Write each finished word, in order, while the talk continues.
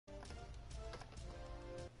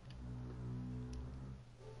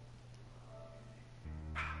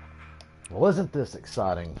Well, isn't this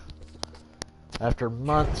exciting? After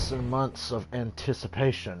months and months of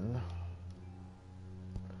anticipation,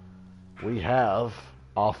 we have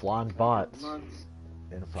offline bots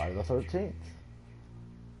in Friday the 13th.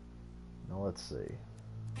 Now let's see.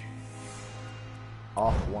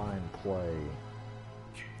 Offline play.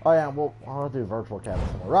 Oh yeah, well, I'll do virtual cabin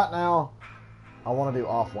somewhere. Right now, I want to do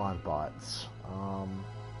offline bots.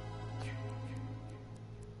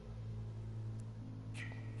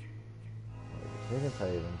 Chicken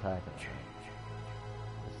Haven, packing.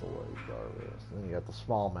 That's the way Jarvis. Then you got the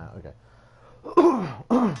small mount. Okay.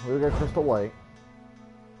 We got Crystal Lake.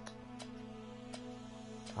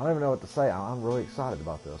 I don't even know what to say. I'm really excited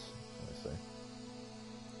about this. Let me see.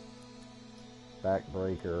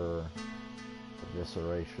 Backbreaker.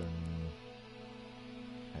 Evisceration.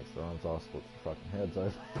 Makes their arms off, splits the fucking heads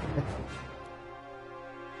open.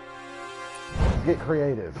 Get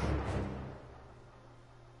creative.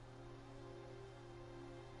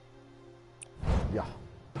 Yeah.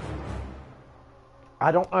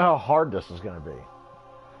 I don't know how hard this is going to be.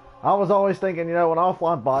 I was always thinking, you know, when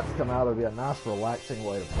offline bots come out, it'll be a nice, relaxing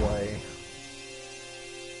way to play.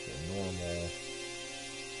 The normal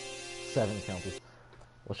 7 counters.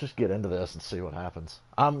 Let's just get into this and see what happens.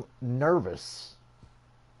 I'm nervous,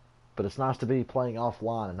 but it's nice to be playing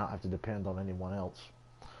offline and not have to depend on anyone else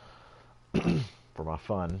for my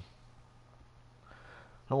fun.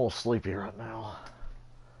 I'm a little sleepy right now.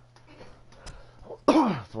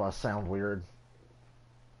 That's why I sound weird.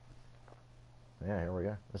 Yeah, here we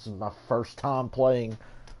go. This is my first time playing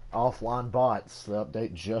offline bots. The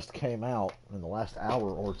update just came out in the last hour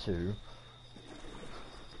or two.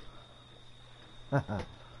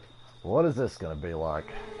 What is this going to be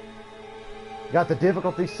like? Got the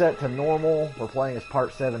difficulty set to normal. We're playing as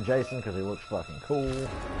Part 7 Jason because he looks fucking cool.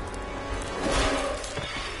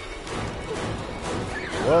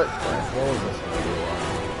 What is this going to be like?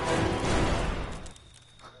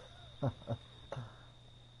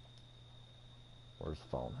 Where's the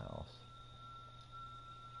phone house?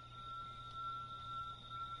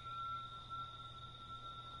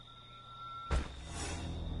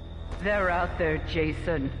 They're out there,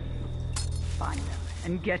 Jason. Find them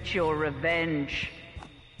and get your revenge.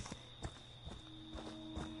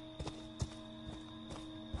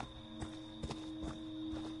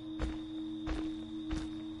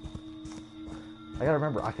 I gotta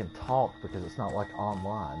remember, I can talk because it's not like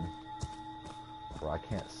online where I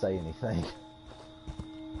can't say anything.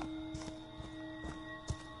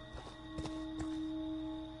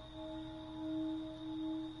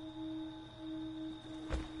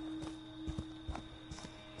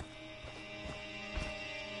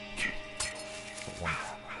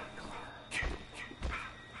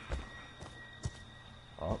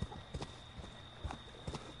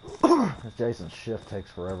 Jason's shift takes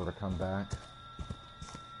forever to come back.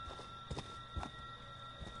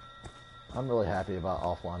 I'm really happy about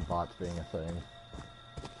offline bots being a thing.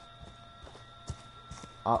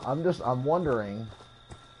 I'm wondering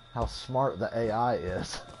how smart the AI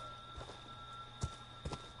is.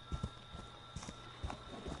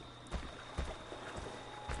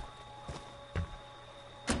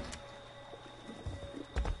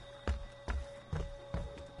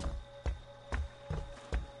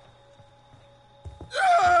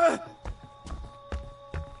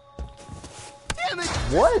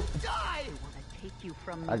 What?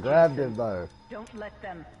 I grabbed him though. Don't let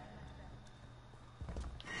them.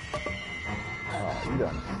 Oh, you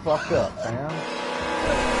done fucked up, fam.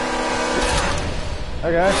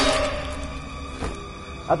 Okay.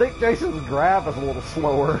 I think Jason's grab is a little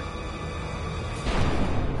slower.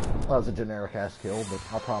 Well, that was a generic ass kill, but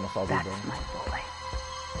I promise I'll be done. That's my boy.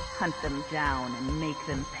 Hunt them down and make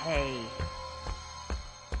them pay.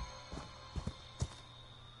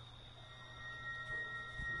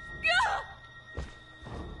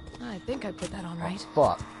 I think I put that on right.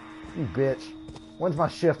 Oh, fuck. You bitch. When's my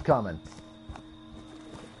shift coming?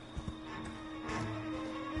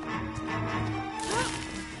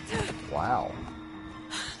 Wow.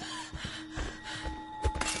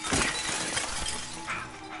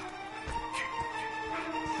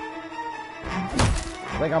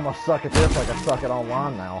 I think I'm gonna suck at this like I suck at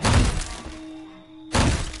online now.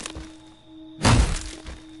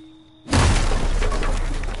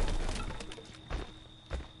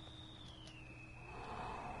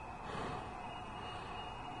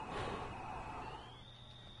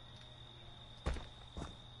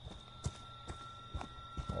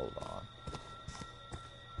 Hold on.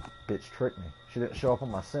 Bitch tricked me. She didn't show up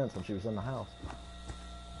on my sense when she was in the house.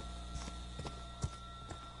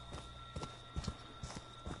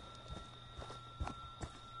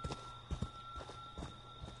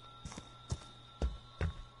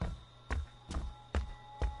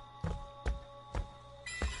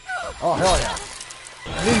 Oh, hell yeah.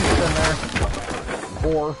 Ninjas in there.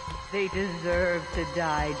 Whore. They deserve to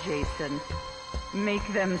die, Jason. Make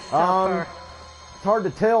them suffer. It's hard to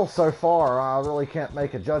tell so far. I really can't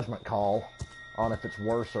make a judgment call on if it's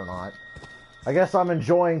worse or not. I guess I'm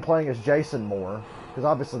enjoying playing as Jason more, because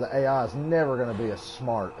obviously the AI is never going to be as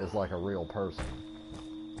smart as like a real person.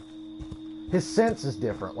 His sense is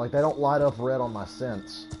different. Like, they don't light up red on my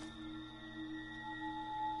sense.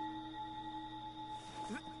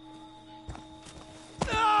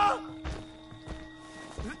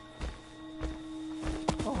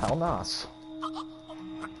 Oh, how nice.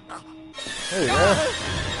 There you go.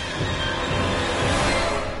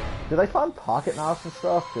 Do they find pocket knives and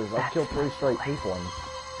stuff? Because I've killed 3 straight people and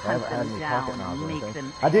I haven't had any pocket knives or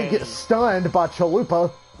anything. I did get stunned by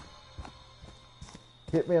Chalupa.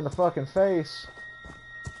 Hit me in the fucking face.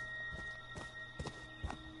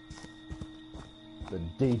 The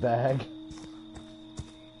D-bag.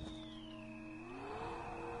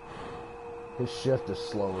 His shift is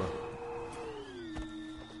slower.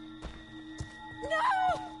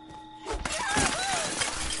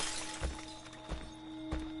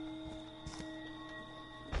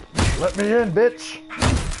 Let me in, bitch!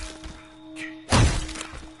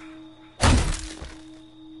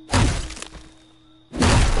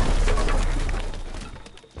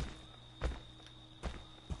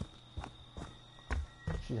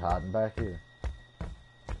 She's hiding back here.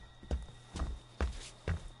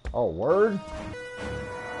 Oh, word?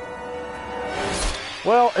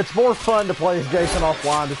 Well, it's more fun to play as Jason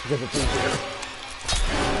offline just because it's easier.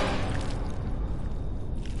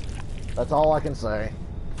 That's all I can say.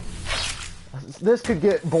 This could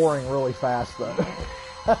get boring really fast, though.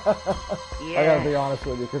 I gotta be honest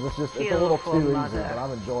with you, because it's a little too easy, but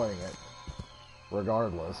I'm enjoying it,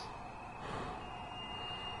 regardless.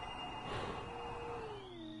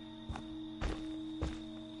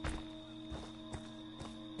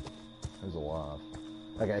 Who's alive?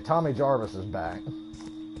 Okay, Tommy Jarvis is back.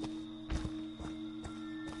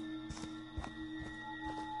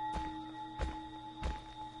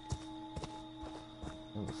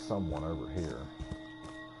 There's someone over here.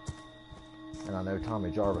 And I know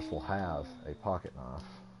Tommy Jarvis will have a pocket knife.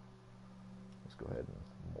 Let's go ahead and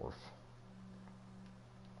morph.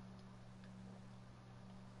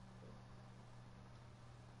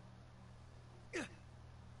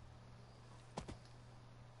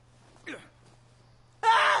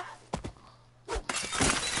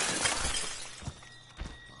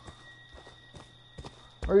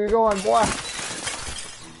 Where are you going, boy?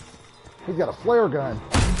 He's got a flare gun.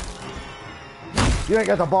 You ain't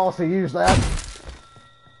got the balls to use that,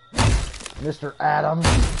 Mr. Adams.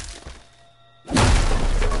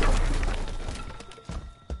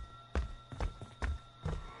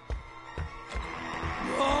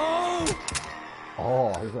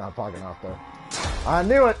 Oh, he's not pocket knife though. I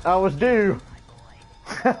knew it. I was due.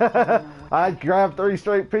 I grabbed 3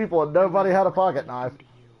 straight people and nobody had a pocket knife.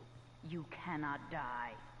 You cannot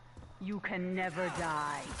die. You can never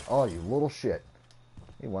die. Oh, you little shit.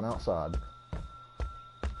 He went outside.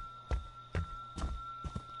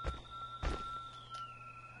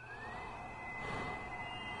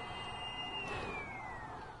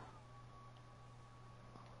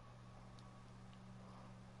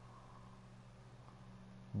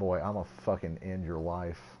 Boy, I'ma fucking end your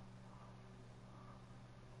life.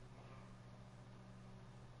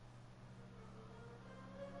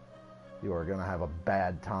 You are gonna have a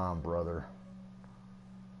bad time, brother.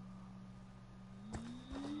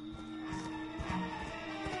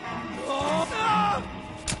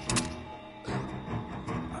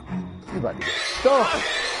 You about to get stuck.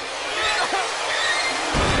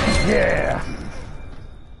 Yeah.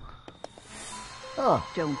 Huh.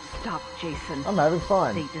 Don't stop, Jason. I'm having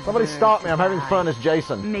fun. Somebody stop me. I'm having fun as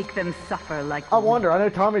Jason. Make them suffer like I wonder. I know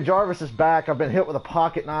Tommy Jarvis is back. I've been hit with a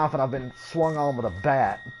pocket knife and I've been swung on with a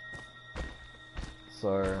bat.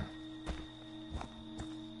 So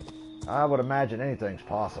I would imagine anything's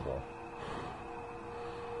possible.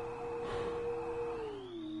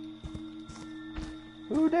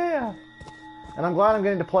 Ooh, damn. And I'm glad I'm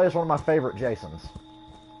getting to play as one of my favorite Jasons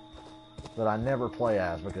that I never play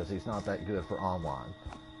as because he's not that good for online.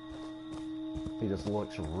 He just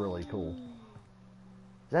looks really cool.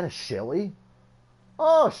 Is that a Shelly?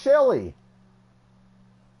 Oh, Shelly!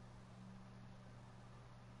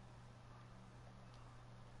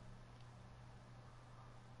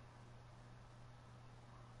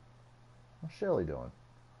 What's Shelly doing?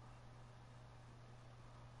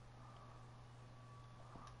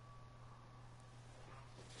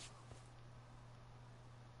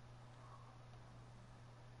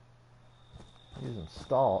 Using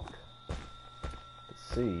stalk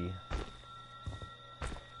to see.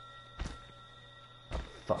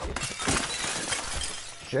 Fuck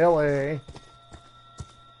it. Shelly,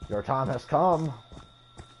 your time has come.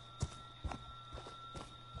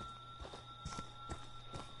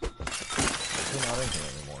 She's not in here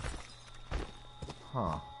anymore.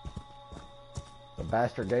 Huh. The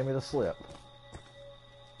bastard gave me the slip.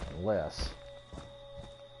 Unless.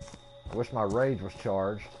 I wish my rage was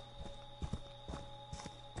charged.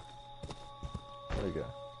 There you go.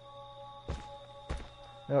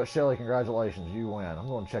 You know what, Shelly, congratulations, you win. I'm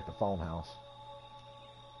going to check the phone house.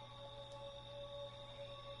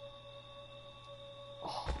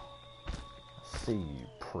 Oh, I see you,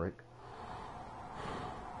 prick.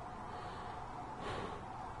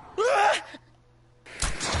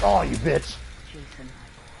 Oh, you bitch! Jason,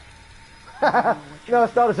 You know,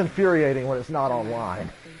 it's not as infuriating when it's not online.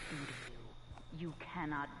 you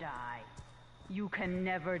cannot die. You can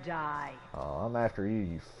never die. Oh, I'm after you,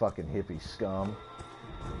 you fucking hippie scum.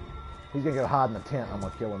 He's gonna go hide in the tent. I'm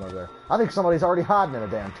gonna kill him over there. I think somebody's already hiding in a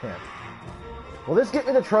damn tent. Will this get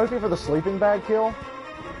me the trophy for the sleeping bag kill?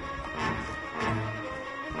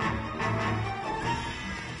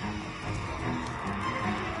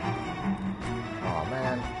 Oh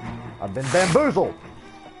man, I've been bamboozled.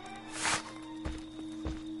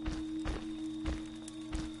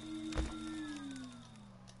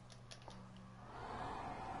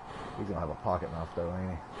 He's gonna have a pocket knife though,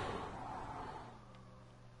 ain't he?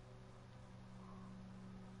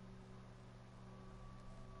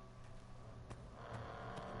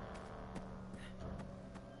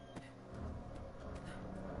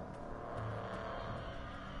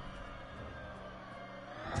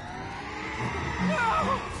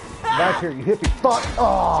 Back here, you hippie fuck!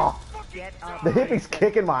 Oh! Get up, The hippie's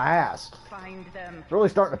kicking my ass. find them. It's really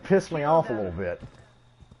starting to piss me off a little bit.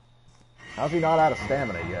 How's he not out of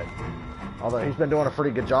stamina yet? Although he's been doing a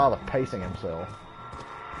pretty good job of pacing himself.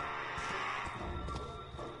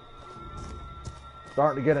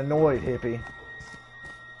 Starting to get annoyed, hippie.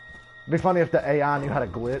 It'd be funny if the AI knew how to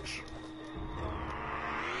glitch.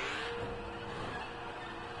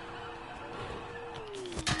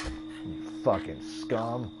 You fucking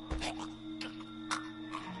scum.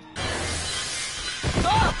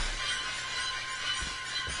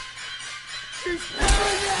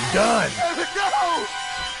 Done. No!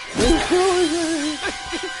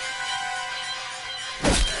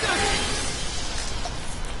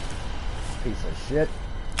 Piece of shit.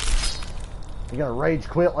 You gonna rage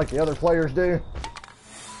quit like the other players do?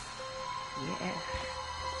 Yes.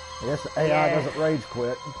 I guess the AI Yes. doesn't rage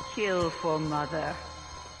quit. Kill for mother.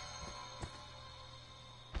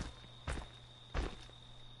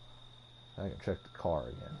 I can check the car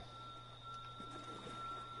again.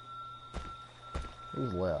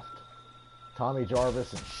 Who's left? Tommy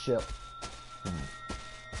Jarvis and Ship.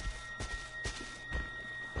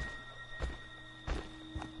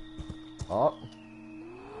 Oh.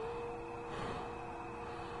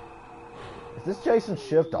 Has this Jason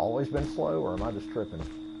shift always been slow, or am I just tripping?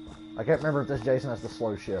 I can't remember if this Jason has the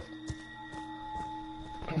slow shift.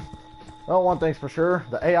 Well, one thing's for sure,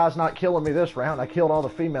 the AI's not killing me this round. I killed all the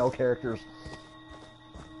female characters.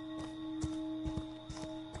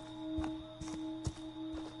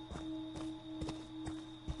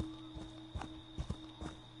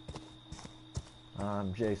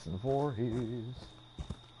 I'm Jason Voorhees.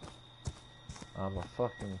 I'ma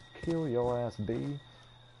fucking kill your ass, B.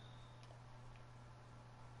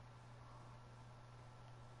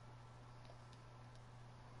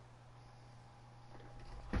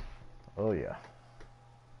 Oh yeah.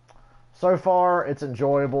 So far, it's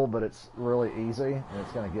enjoyable, but it's really easy, and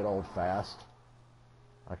it's gonna get old fast.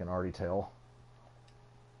 I can already tell.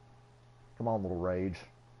 Come on, little Rage.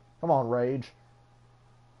 Come on, Rage.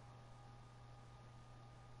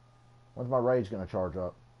 When's my Rage gonna charge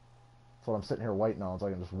up? That's what I'm sitting here waiting on, so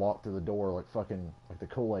I can just walk through the door like fucking, like the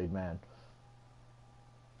Kool-Aid man.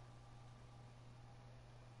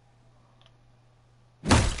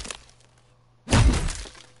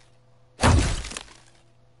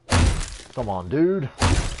 Come on, dude.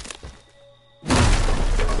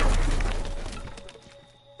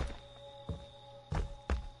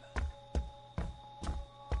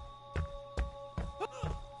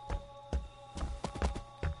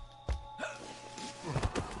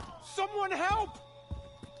 Someone help!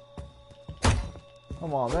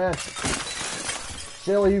 Come on, man.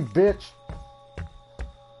 Shelly, you bitch.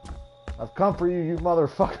 I've come for you, you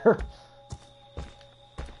motherfucker.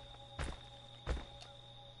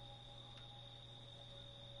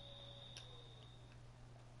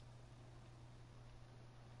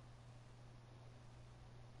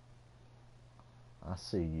 I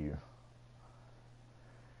see you.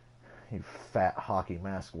 You fat hockey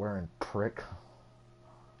mask wearing prick.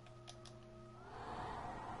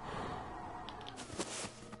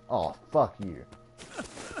 Oh, fuck you.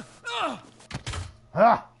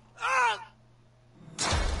 Ah!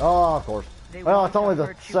 Oh, of course. Well, it's only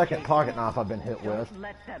the second pocket knife I've been hit with.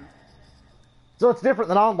 So it's different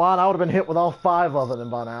than online. I would have been hit with all 5 of them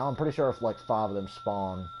by now. I'm pretty sure if like 5 of them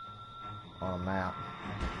spawn on a map.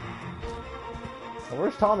 Well,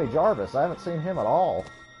 where's Tommy Jarvis? I haven't seen him at all.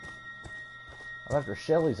 I'm after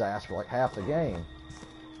Shelly's ass for like half the game.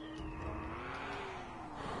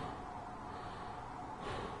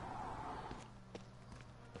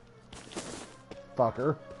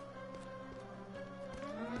 Fucker.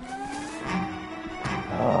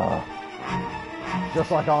 Just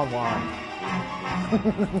like online.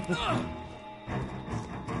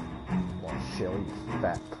 Well, Shelly, you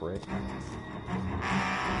fat prick.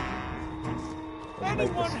 Let's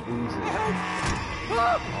make this easy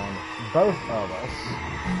on both of us.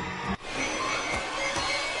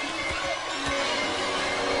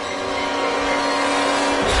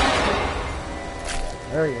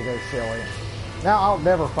 There you go, Shelly. Now I'll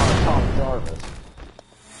never find Tom Jarvis.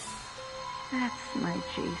 That's my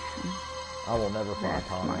Jason. I will never find That's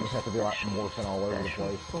Tom. I just have to be like morphing all over the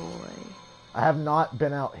place. Boy. I have not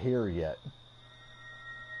been out here yet.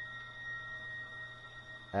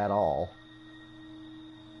 At all.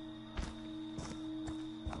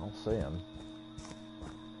 I don't see him.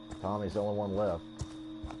 Tommy's the only one left.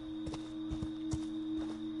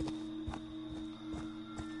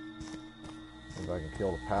 See if I can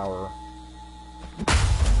kill the power.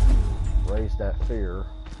 Raise that fear.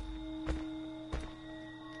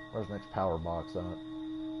 Where's the next power box on it?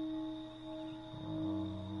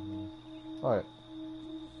 Alright.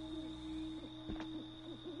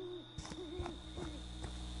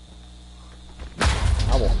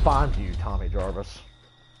 I will find you, Tommy Jarvis.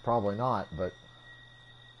 Probably not, but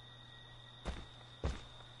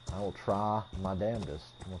I will try my damnedest.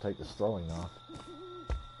 I'm going to take this throwing knife.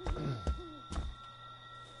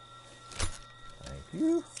 Thank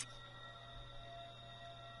you.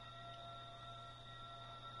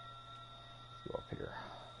 Let's go up here.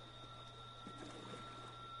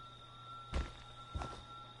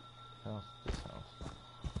 House, this house.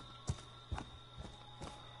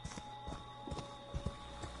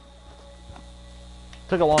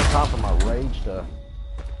 Took a long time for my rage to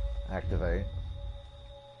activate.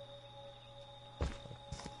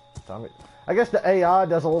 I guess the AI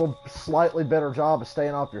does a little slightly better job of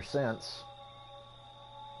staying off your scents.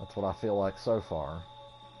 That's what I feel like so far.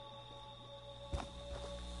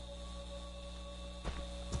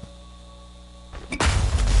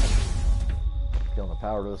 Killing the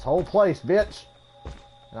power to this whole place, bitch!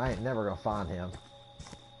 And I ain't never gonna find him.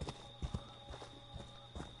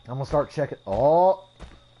 I'm gonna start checking. Oh!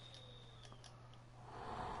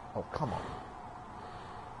 Oh, come on.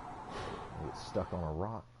 I get stuck on a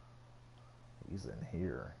rock. He's in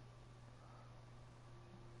here.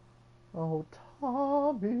 Oh,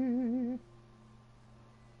 Tommy.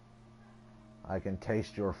 I can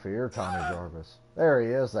taste your fear, Tommy Jarvis. There he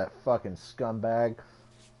is, that fucking scumbag.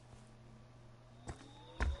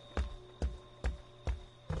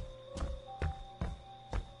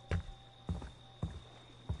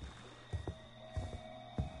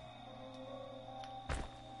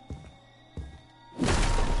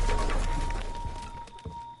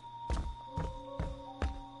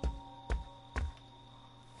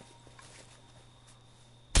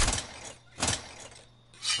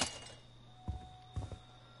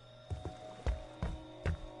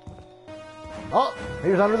 Oh, he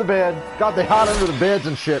was under the bed. God, they hide under the beds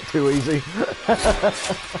and shit too easy.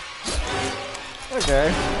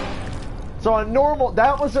 Okay. So on normal,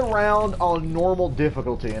 that was a round on normal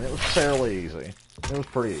difficulty, and it was fairly easy. It was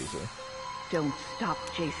pretty easy. Don't stop,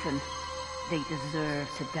 Jason. They deserve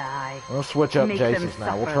to die. We'll switch up Jasons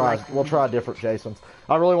now. We'll try different Jasons.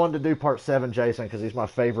 I really wanted to do part 7 Jason because he's my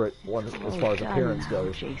favorite one as far as appearance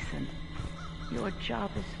goes. Jason, your job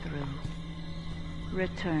is through.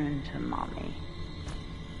 Return to mommy.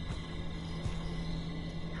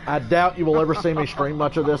 I doubt you will ever see me stream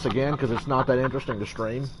much of this again because it's not that interesting to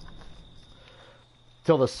stream.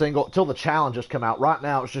 Till the challenges come out. Right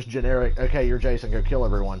now it's just generic, okay, you're Jason, go kill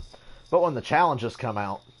everyone. But when the challenges come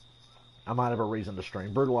out, I might have a reason to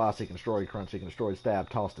stream. Brutalize, he can destroy, crunch, he can destroy, stab,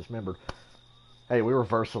 toss, dismembered. Hey, we were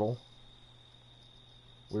versatile.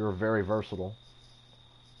 We were very versatile.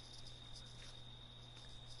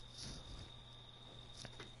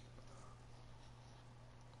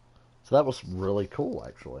 So that was really cool,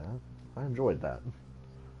 actually. I enjoyed that.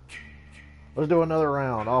 Let's do another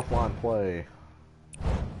round. Offline play.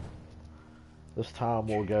 This time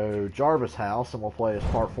we'll go Jarvis' house, and we'll play as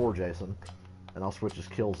part 4 Jason. And I'll switch his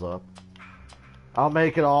kills up. I'll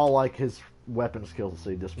make it all like his weapon skills. Let's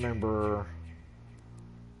see, dismember.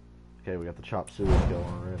 Okay, we got the chop suey kill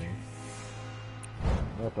already.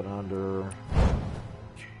 Weapon under.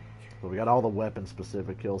 So we got all the weapon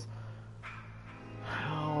specific kills.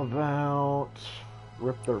 How about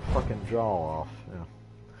rip their fucking jaw off? Yeah.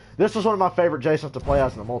 This is one of my favorite Jasons to play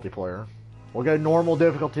as in the multiplayer. We'll go normal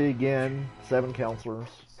difficulty again, 7 counselors,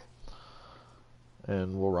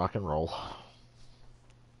 and we'll rock and roll.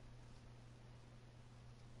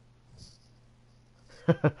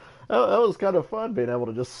 That was kind of fun being able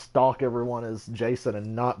to just stalk everyone as Jason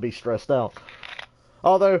and not be stressed out.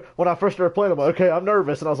 Although, when I first started playing, I'm like, okay, I'm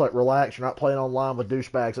nervous. And I was like, relax, you're not playing online with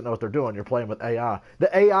douchebags that know what they're doing. You're playing with AI. The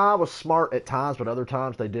AI was smart at times, but other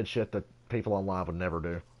times they did shit that people online would never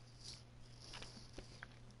do.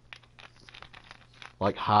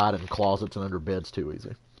 Like hide in closets and under beds too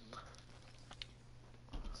easy.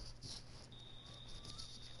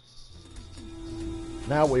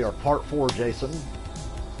 Now we are part 4, Jason.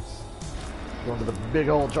 Going to the big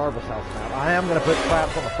old Jarvis house now. I am going to put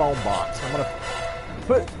traps on the phone box. I'm going to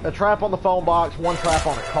put a trap on the phone box, 1 trap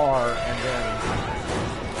on a car, and then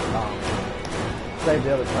save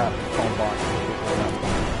the other trap in the phone box.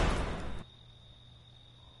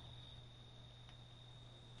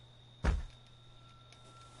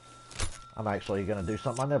 I'm actually going to do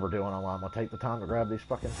something I never do on online. I'm going to take the time to grab these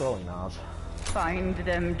fucking throwing knives. Find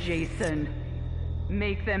them, Jason.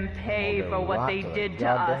 Make them pay for what they did to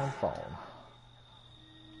us. Phone.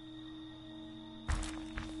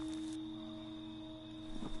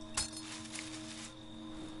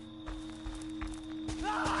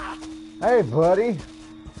 Hey, buddy.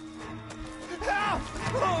 Help!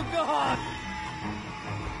 Oh, God!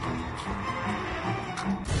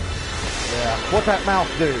 Yeah, what that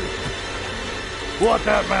mouth do? What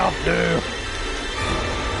that mouth do?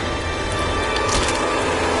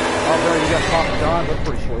 Oh, there you got Papa John. That's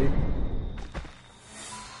pretty sweet.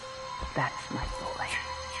 That's my boy.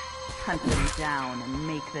 Hunt them down and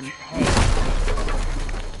make them pay.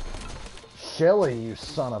 Shelly, you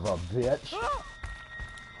son of a bitch.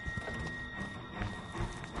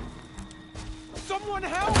 Someone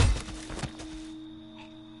help!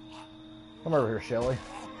 Come over here, Shelly.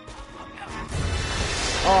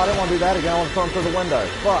 Oh, I didn't want to do that again. I want to throw him through the window.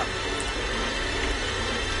 Fuck.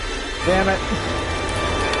 Damn it.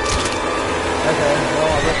 Okay,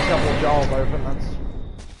 well, I ripped a couple of jaws open. That's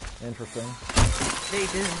interesting. They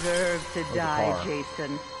deserve to die,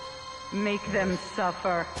 Jason. Make them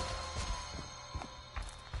suffer.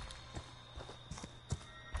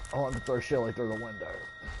 I want to throw Shelly through the window.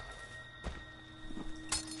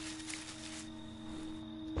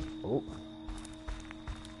 Oh.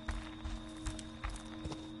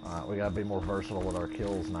 Alright, we gotta be more versatile with our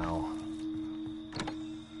kills now.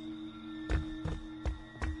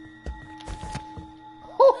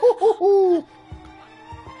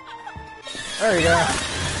 There you go.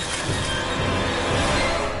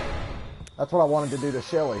 That's what I wanted to do to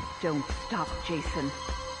Shelly. Don't stop, Jason.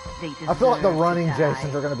 They deserve I feel like the to running die.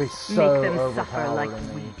 Jasons are going to be so Make them suffer overpowered like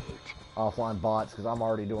in we the did. offline bots because I'm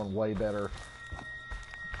already doing way better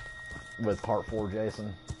with part 4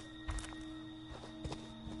 Jason.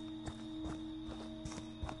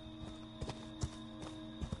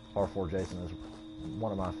 Part 4 Jason is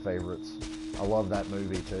one of my favorites. I love that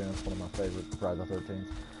movie too. It's one of my favorites, Friday the 13th.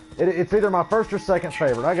 It's either my first or second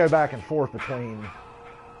favorite. I go back and forth between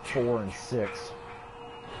 4 and 6.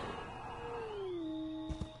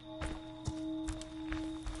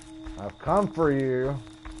 I've come for you,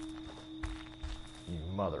 you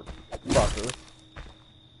motherfucker.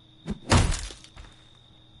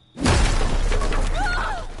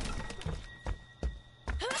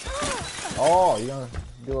 Oh, you're gonna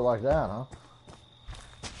do it like that, huh?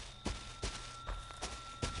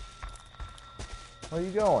 Where are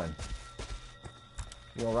you going?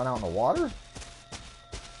 You gonna run out in the water?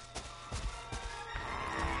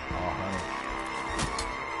 Oh, honey.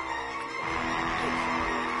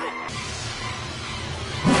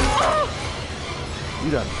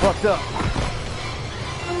 You done fucked up.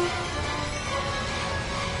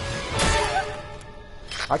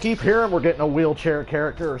 I keep hearing we're getting a wheelchair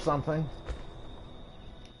character or something.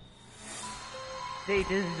 They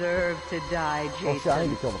deserve to die, Jason. Oh shit, I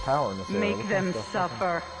need to kill the power in this area. Make them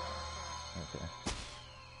suffer. Okay.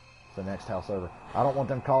 It's the next house over. I don't want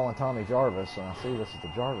them calling Tommy Jarvis, and I see this is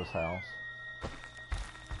the Jarvis house.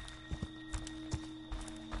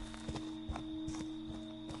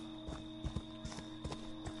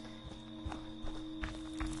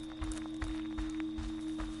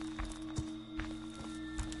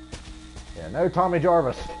 Yeah, no Tommy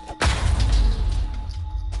Jarvis.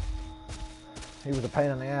 He was a pain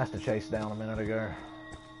in the ass to chase down a minute ago.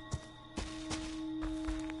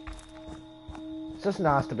 It's just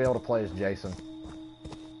nice to be able to play as Jason.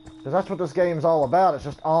 Because that's what this game's all about. It's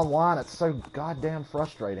just online. It's so goddamn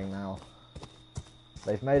frustrating now.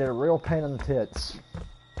 They've made it a real pain in the tits.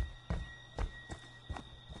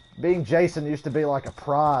 Being Jason used to be like a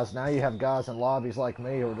prize. Now you have guys in lobbies like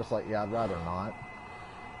me who are just like, yeah, I'd rather not.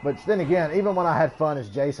 But then again, even when I had fun as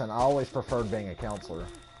Jason, I always preferred being a counselor.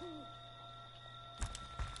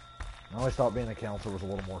 I always thought being a counselor was a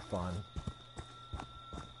little more fun.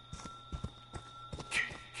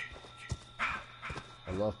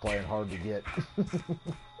 I love playing hard to get.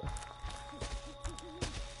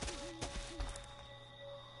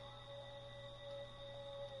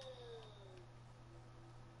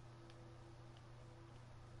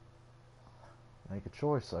 Make a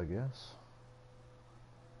choice, I guess.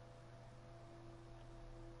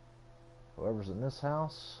 Whoever's in this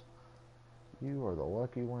house, you are the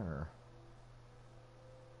lucky winner.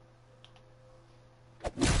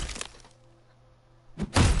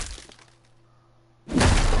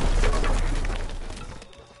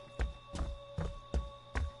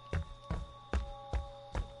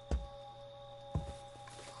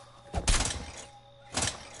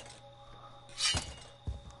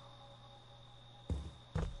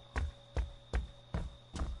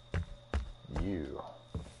 You.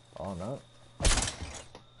 Oh no.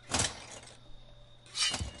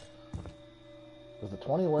 Does the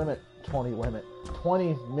 20 minute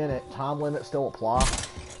time limit still apply?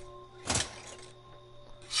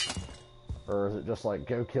 Or is it just like,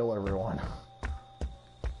 go kill everyone?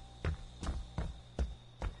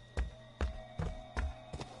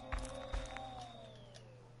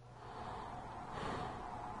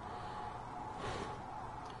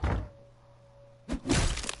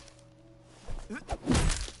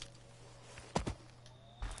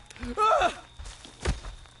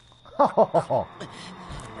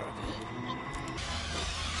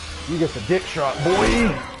 You get the dick shot,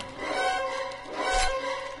 boy!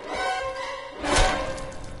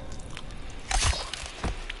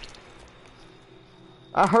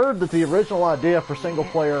 I heard that the original idea for single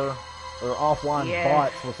player or offline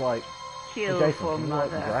bots was like, Kill Jason, for can you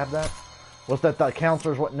mother. grab that? Was that the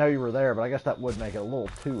counselors wouldn't know you were there, but I guess that would make it a little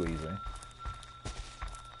too easy.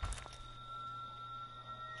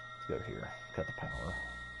 Let's go here. Cut the power.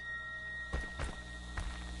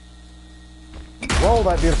 Roll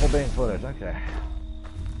that beautiful bean footage. Okay.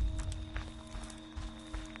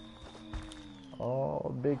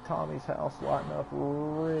 Oh, Big Tommy's house lighting up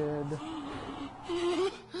red.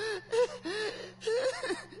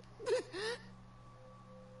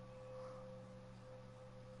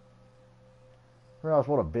 Realize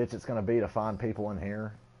what a bitch it's gonna be to find people in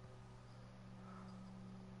here.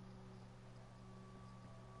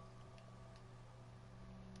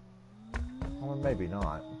 Well, maybe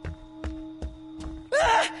not.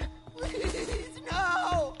 Please,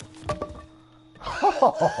 no!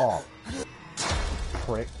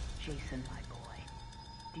 Prick. Jason, my boy,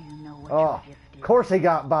 do you know what Oh, your gift is? of course he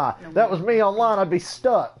got by. That was me online, I'd be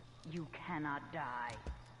stuck. You cannot die.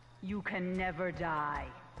 You can never die.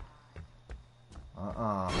 You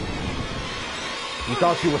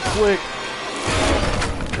thought you were slick.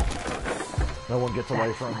 No one gets away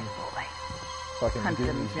That's from my boy. fucking Hunt them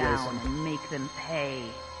Goonies, down Jason. and make them pay.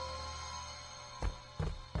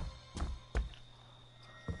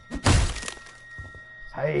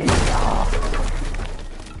 Hey,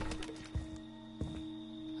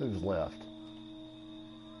 who's left?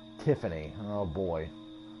 Tiffany. Oh boy.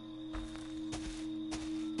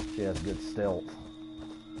 She has good stealth.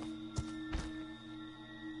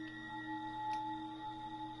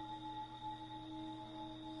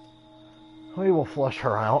 We will flush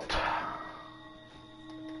her out.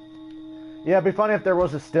 Yeah, it'd be funny if there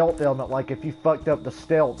was a stealth element, like if you fucked up the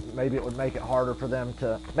stealth, maybe it would make it harder for them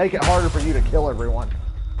to... Make it harder for you to kill everyone.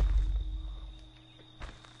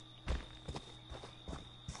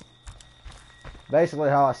 Basically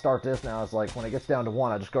how I start this now is like, when it gets down to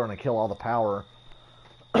 1, I just go in and kill all the power.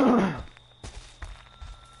 Right,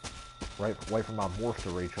 wait for my morph to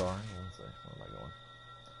recharge. Let's see, where am I going?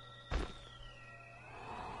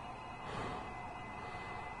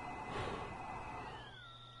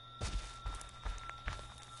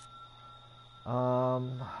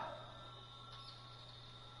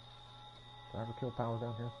 Did I ever kill power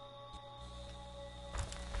down here?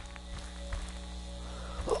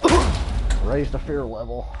 Raise the fear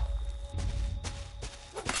level.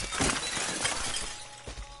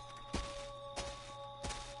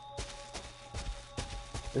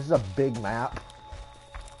 This is a big map,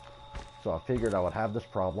 so I figured I would have this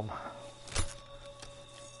problem.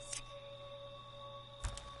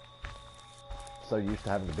 So used to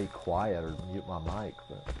having to be quiet or mute my mic,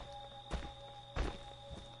 but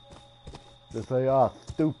This AI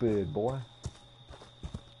stupid, boy.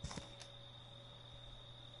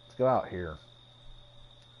 Let's go out here.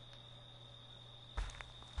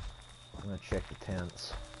 I'm gonna check the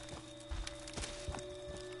tents.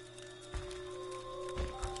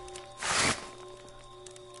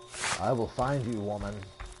 I will find you, woman.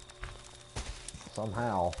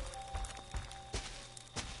 Somehow.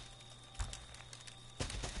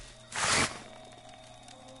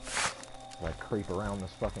 As I creep around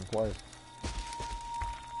this fucking place.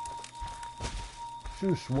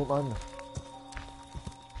 Shush, woman.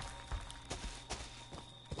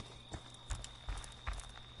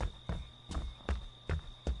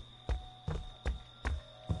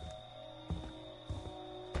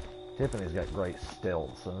 Tiffany's got great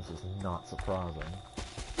stealth, so this is not surprising.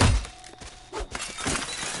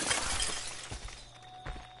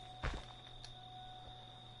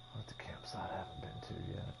 What's a campsite I haven't been to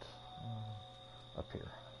yet? Up here.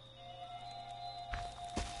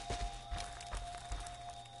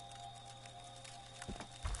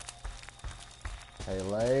 Hey,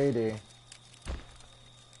 lady.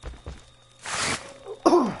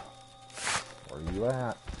 Where you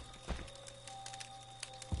at?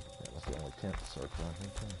 That was the only tent to search around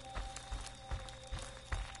here, too.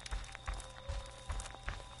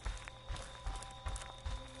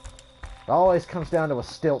 It always comes down to a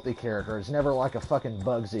stealthy character. It's never like a fucking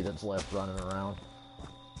Bugsy that's left running around.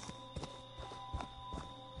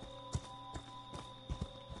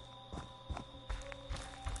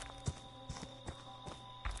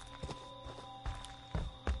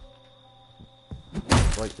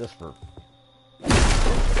 Break this for...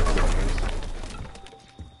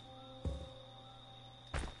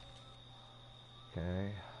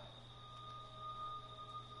 Okay.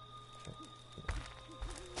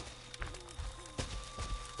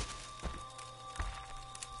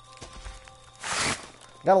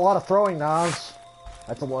 Got a lot of throwing knives.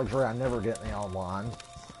 That's a luxury I never get in the online.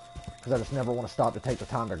 Because I just never want to stop to take the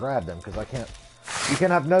time to grab them. Because I can't... You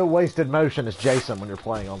can have no wasted motion as Jason when you're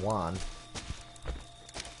playing online.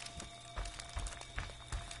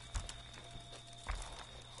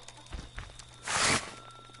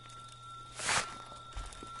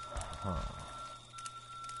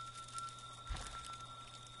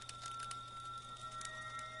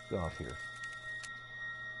 Go off here.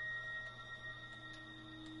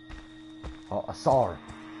 Oh, I saw her.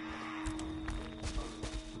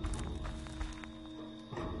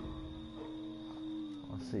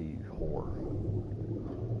 I see you, whore.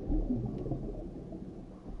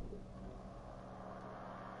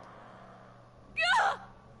 You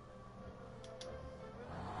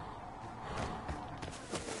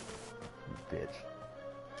bitch.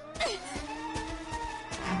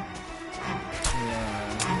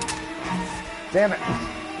 Damn it!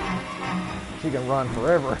 She can run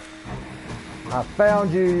forever. I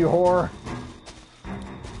found you, you whore.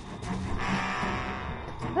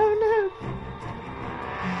 Oh no!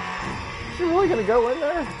 She really gonna go in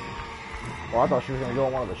there? Well, I thought she was gonna go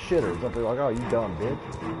in one of the shitters. I'd be like, oh, you dumb bitch.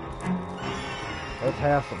 Let's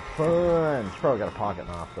have some fun. She's probably got a pocket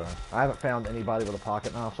knife, though. I haven't found anybody with a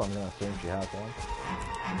pocket knife, so I'm gonna assume she has one.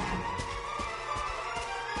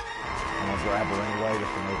 I'm gonna grab her anyway,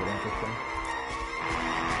 just to make it interesting.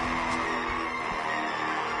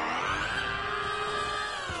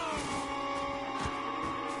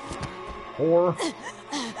 Whore.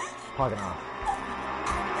 Pocket knife.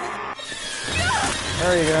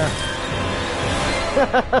 There you go.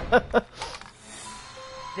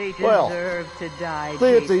 They deserve to die. See,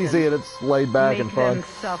 it's Jason. easy and it's laid back Make and fun. them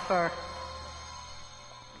suffer.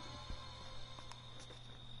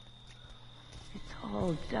 It's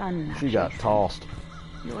all done now, She got Jason. tossed.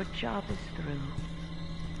 Your job is through.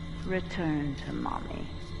 Return to mommy.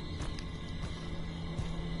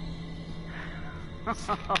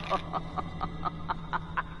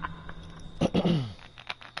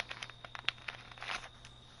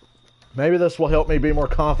 Maybe this will help me be more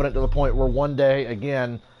confident to the point where one day,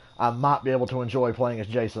 again, I might be able to enjoy playing as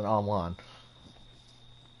Jason online.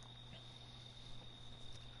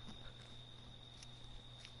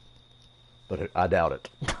 But I doubt it.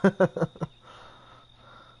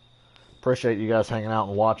 Appreciate you guys hanging out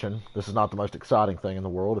and watching. This is not the most exciting thing in the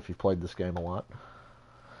world if you've played this game a lot.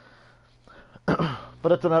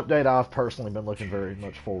 But it's an update I've personally been looking very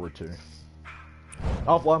much forward to.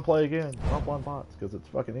 Offline play again. Offline bots, because it's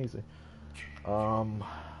fucking easy.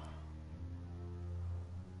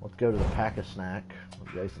 Let's go to the Pack-a-Snack.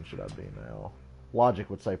 What Jason should I be now? Logic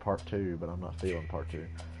would say part 2, but I'm not feeling part 2.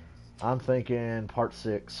 I'm thinking part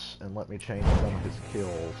 6, and let me change some of his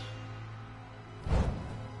kills.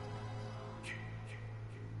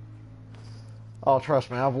 Oh, trust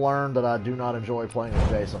me, I've learned that I do not enjoy playing with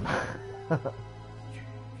Jason. Let's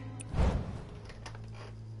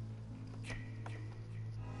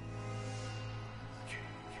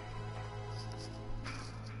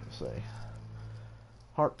see.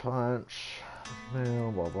 Heart punch.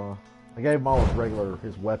 Blah, blah. I gave him all his regular,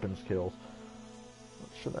 his weapons kills.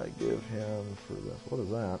 What should I give him for this? What is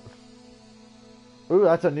that? Ooh,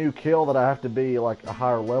 that's a new kill that I have to be like a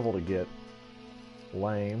higher level to get.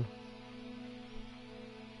 Lame.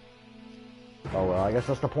 Oh well, I guess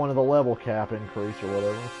that's the point of the level cap increase or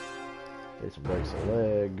whatever. Jason breaks a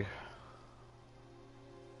leg.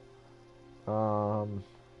 I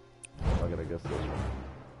gotta guess this one.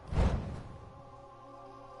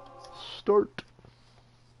 Start.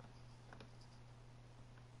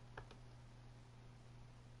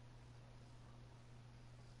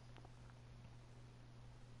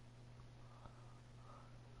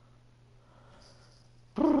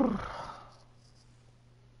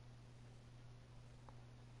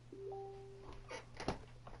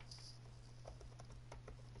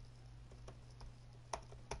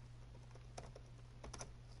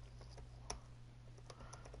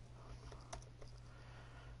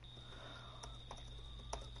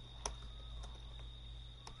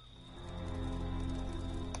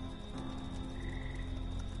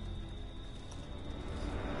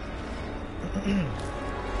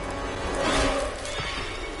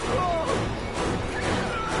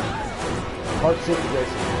 Part 6,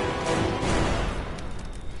 Jason.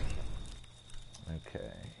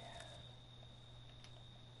 Okay.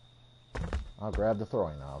 I'll grab the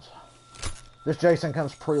throwing knives. This Jason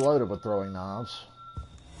comes preloaded with throwing knives.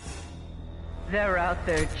 They're out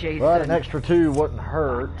there, Jason. But an extra 2 wouldn't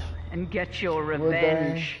hurt. And get your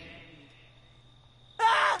revenge.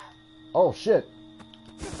 Oh, shit.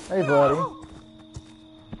 Hey, buddy.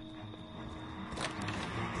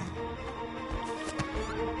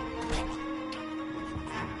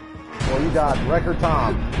 Well, you got record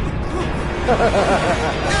time.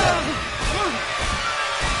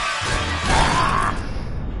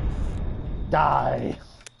 Die.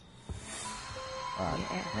 Alright,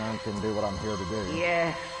 now I can do what I'm here to do.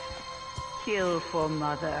 Yes. Kill for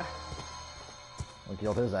mother. We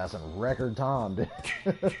killed his ass in record time, dude.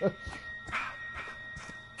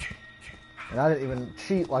 And I didn't even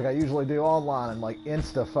cheat like I usually do online and like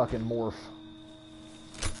insta fucking morph.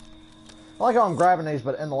 I like how I'm grabbing these,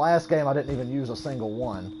 but in the last game I didn't even use a single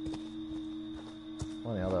one.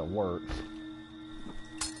 Funny how that works.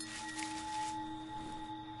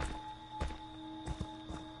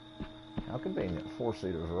 How convenient.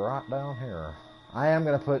 4-seater's right down here. I am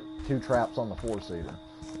going to put 2 traps on the 4-seater.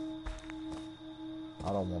 I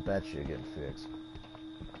don't want that shit getting fixed.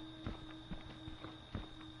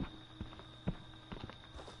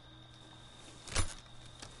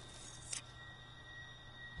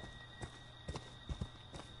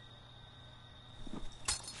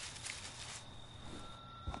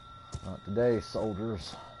 Not today,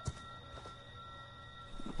 soldiers.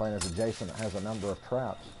 Playing as a Jason that has a number of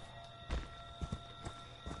traps.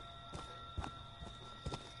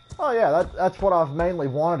 Oh yeah, that's what I've mainly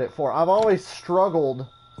wanted it for. I've always struggled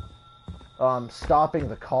stopping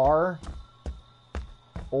the car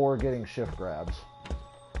or getting shift grabs.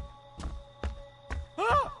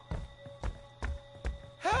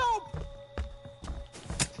 Help!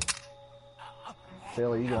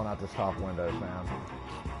 Shelly, you going out this top window, man.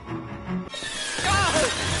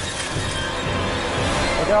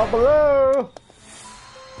 Look out below!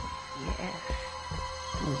 Yes.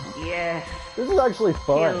 Yes. This is actually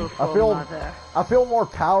fun. Mother. I feel more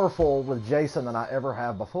powerful with Jason than I ever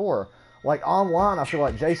have before. Like online, I feel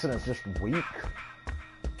like Jason is just weak.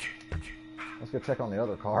 Let's go check on the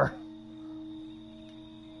other car.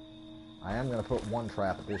 I am gonna put 1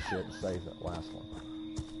 trap at this shit and save that last one.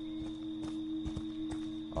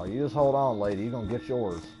 Oh, you just hold on, lady. You're gonna get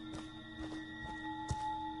yours.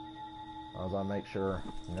 As I make sure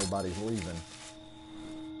nobody's leaving.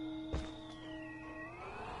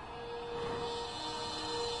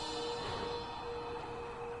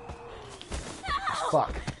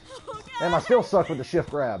 Fuck. Damn, I still suck with the shift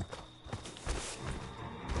grab.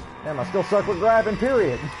 Damn, I still suck with grabbing,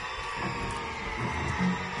 period.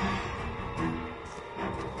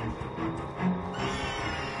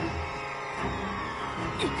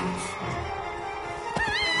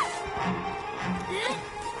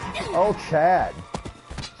 Oh, Chad.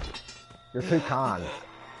 You're too kind.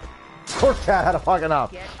 Of course Chad had a fucking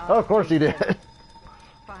knife. Oh, of course he did.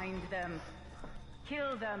 Find them.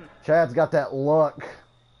 Kill them. Chad's got that look.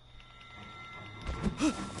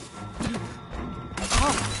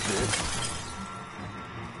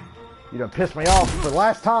 You done pissed me off for the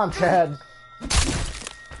last time, Chad.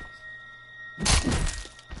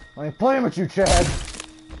 I ain't playing with you, Chad.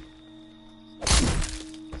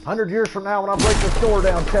 100 years from now, when I break this door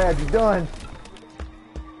down, Chad, you done.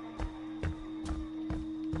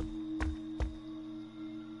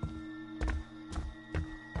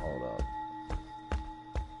 Hold up.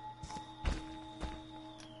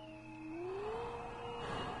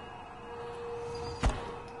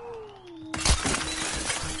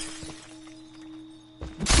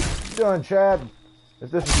 You done, Chad.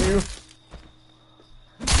 If this is you,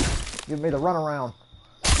 give me the runaround.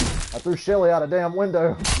 I threw Shelly out a damn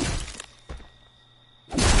window.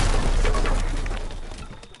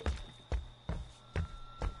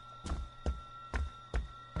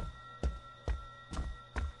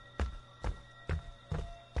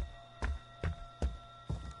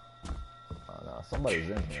 Oh no, somebody's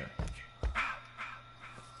in here.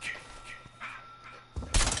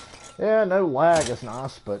 Yeah, no lag is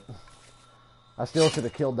nice, but I still should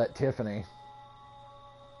have killed that Tiffany.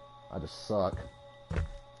 I just suck.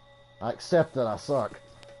 I accept that I suck.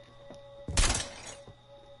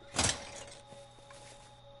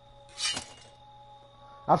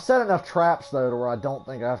 I've set enough traps, though, to where I don't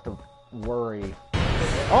think I have to worry.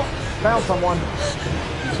 Oh, found someone.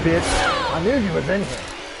 Bitch. I knew you was in here.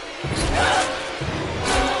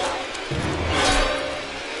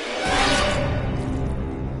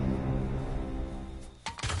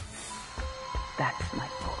 That's my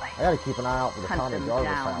boy. I gotta keep an eye out for the Hunt Tommy them Jarvis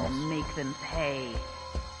down house. and make them pay.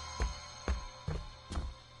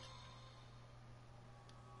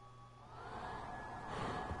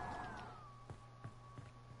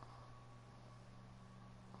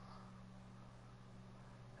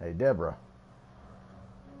 Hey, Deborah.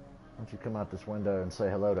 Why don't you come out this window and say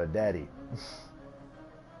hello to Daddy?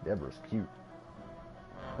 Deborah's cute.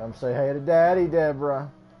 Come say hey to Daddy,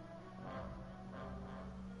 Deborah.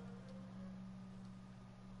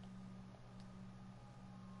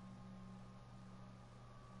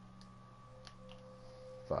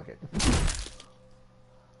 Fuck it.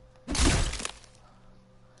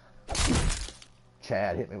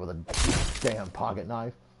 Chad hit me with a damn pocket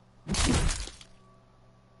knife.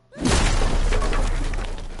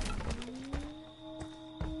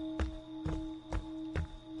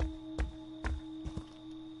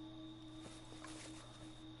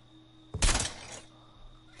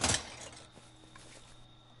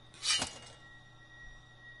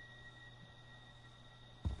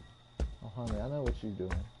 Oh, honey, I know what you're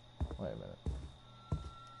doing. Wait a minute.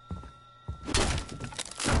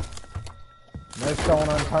 No stone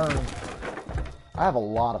unturned. I have a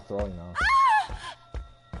lot of throwing knives.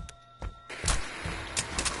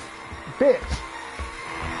 Bitch!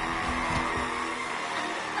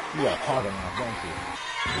 You got a pocket knife, don't you?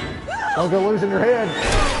 Don't go losing your head.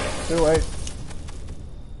 Too late.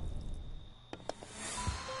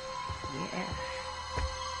 Yes.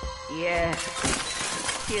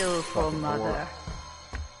 Yes. Kill for Fucking mother.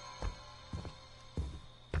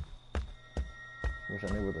 Wish I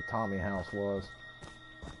knew where the Tommy house was.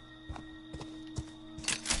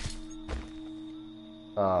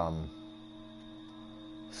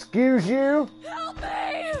 Excuse you? Help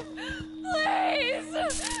me! Please!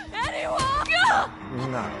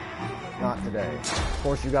 Anyone! No, not today. Of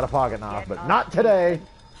course you got a pocket knife, but not today.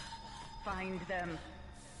 Find them.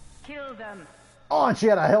 Kill them. Oh, and she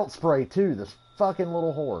had a health spray too, this fucking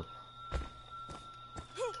little whore.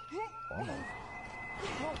 Oh.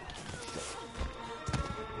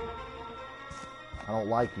 I don't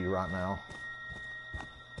like you right now.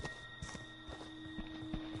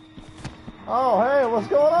 Oh, hey, what's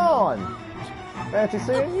going on? Fancy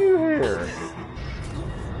seeing you here.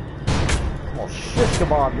 I'm gonna shit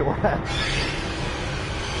kebab your ass.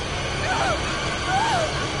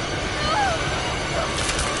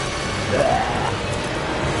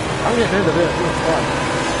 I'm getting into this. This is fun.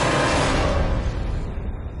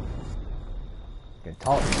 You can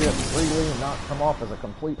talk shit freely and not come off as a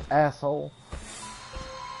complete asshole.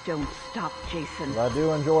 Don't stop, Jason. But I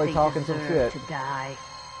do enjoy They talking some deserve shit. to die.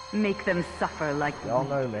 Make them suffer like Y'all we.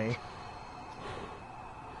 know me.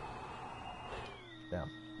 Damn.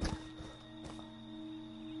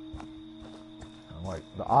 I'm like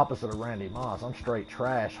the opposite of Randy Moss. I'm straight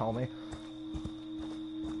trash, homie.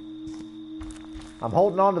 I'm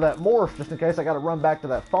holding on to that morph just in case I gotta run back to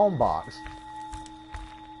that phone box.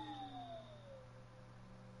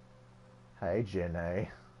 Hey, Jenny.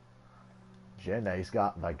 Jenny's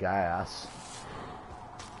got the gas.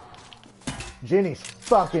 Jenny's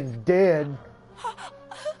fucking dead.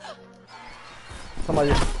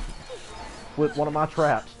 Somebody just flipped one of my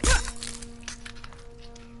traps.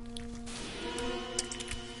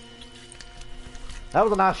 That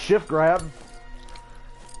was a nice shift grab.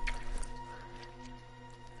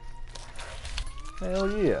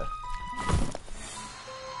 Hell yeah.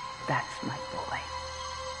 That's my boy.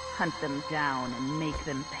 Hunt them down and make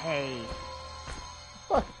them pay.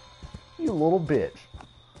 Fuck. You little bitch.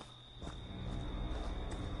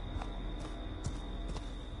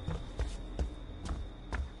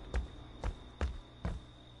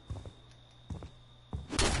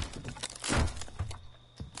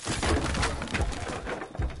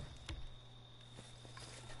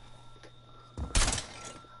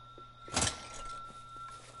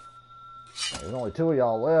 There's only two of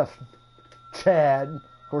y'all left. Chad.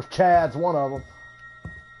 Of course, Chad's one of them.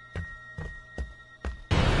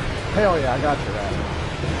 Hell yeah, I got you that.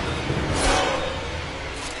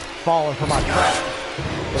 Falling for my trap.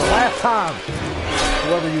 For the last time.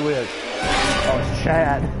 Whoever you is. Oh, it's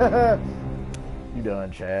Chad. You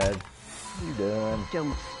done, Chad. You done.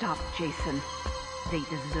 Don't stop, Jason. They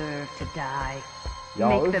deserve to die. Y'all,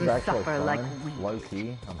 Make this them is actually suffer fun. like we. Low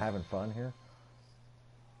key. I'm having fun here.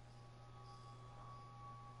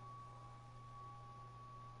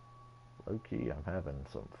 Low key, I'm having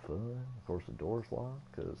some fun. Of course, the door's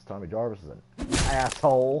locked because Tommy Jarvis is an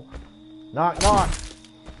asshole. Knock, knock.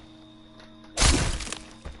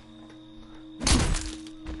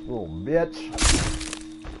 Little bitch.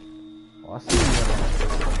 Oh, I see you.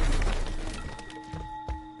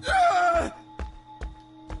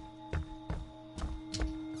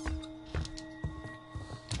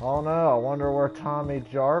 Oh no, I wonder where Tommy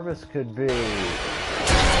Jarvis could be.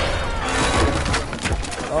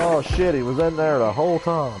 Oh shit, he was in there the whole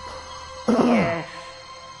time. Yes.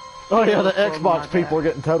 Oh yeah, the Beautiful Xbox mother. people are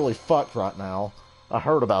getting totally fucked right now. I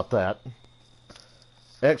heard about that.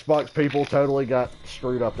 Xbox people totally got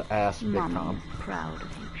screwed up the ass big Mommy time. is proud of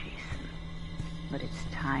you, Jason. But it's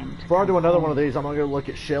time to Before I do come another home. one of these, I'm gonna go look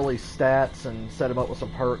at Shelly's stats and set him up with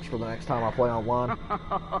some perks for the next time I play online.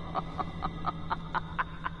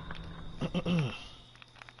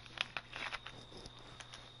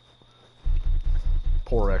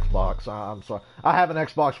 Poor Xbox. I'm sorry. I have an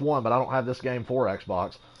Xbox One, but I don't have this game for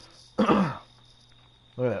Xbox. Look at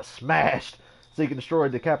that. Smashed. Seek and destroy,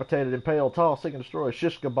 decapitated, impaled, toss, seek and destroy,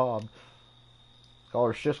 shish kebab. Call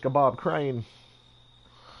her shish kebab crane.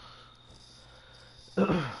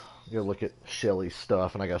 Go look at Shelly's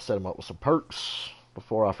stuff, and I gotta set him up with some perks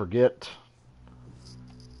before I forget.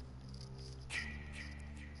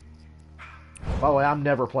 By the way, I'm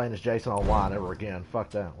never playing as Jason online ever again.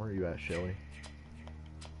 Fuck that. Where are you at, Shelly?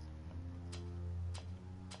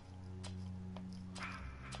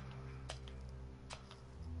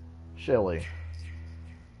 Shelly.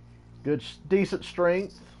 Good, decent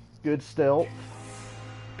strength, good stealth,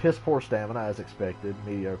 piss poor stamina as expected,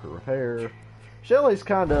 mediocre repair. Shelly's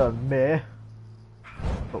kind of meh,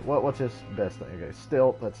 but what's his best thing? Okay,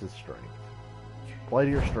 stealth, that's his strength. Play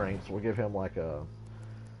to your strengths. We'll give him like a,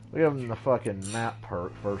 we'll give him the fucking map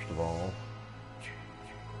perk first of all.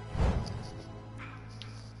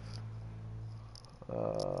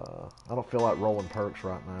 I don't feel like rolling perks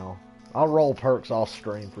right now. I'll roll perks off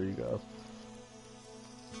stream for you guys.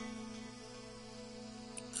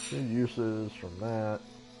 Two uses from that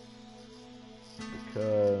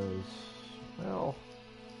because, well,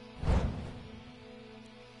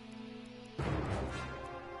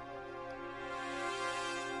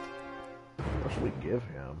 what should we give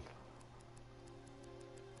him?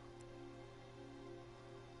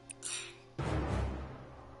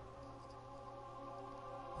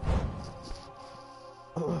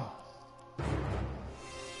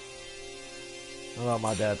 Oh,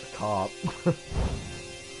 my dad's a cop.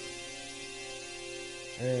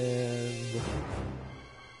 And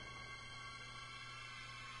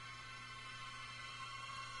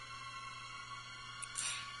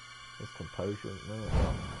his composure, no,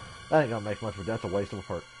 that ain't gonna make much of a that's a waste of a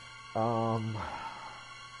perk.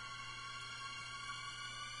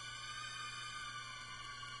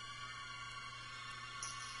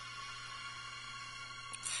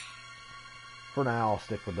 For now, I'll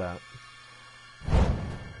stick with that.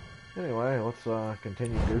 Anyway, let's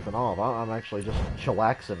continue goofing off. I'm actually just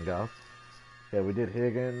chillaxing, guys. Yeah, we did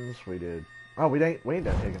Higgins. We did. Oh, we ain't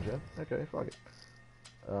done Higgins yet. Okay, fuck it.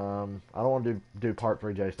 I don't want to do part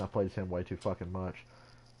 3 Jason. I played as him way too fucking much.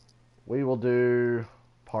 We will do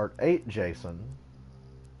part 8 Jason.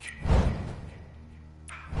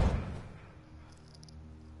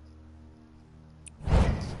 And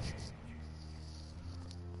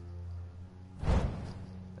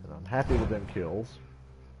I'm happy with them kills.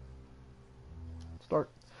 Start.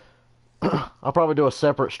 I'll probably do a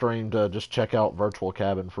separate stream to just check out Virtual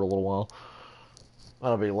Cabin for a little while.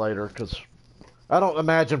 That'll be later, because I don't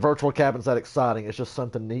imagine Virtual Cabin's that exciting. It's just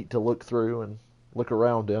something neat to look through and look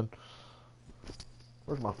around in.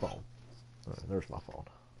 Where's my phone? There's my phone.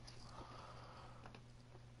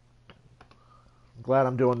 I'm glad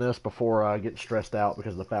I'm doing this before I get stressed out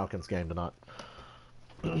because of the Falcons game tonight.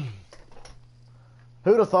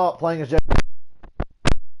 Who'd have thought playing as Jay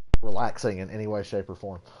relaxing in any way, shape, or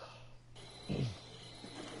form?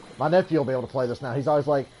 My nephew will be able to play this now. He's always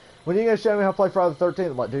like, when are you going to show me how to play Friday the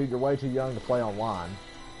 13th? I'm like, dude, you're way too young to play online.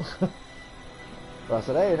 But I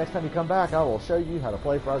said, hey, next time you come back, I will show you how to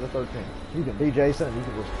play Friday the 13th. You can be Jason, and you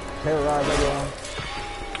can just terrorize everyone.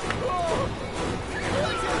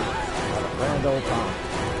 Have a grand old time.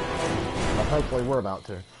 Well, hopefully we're about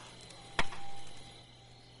to.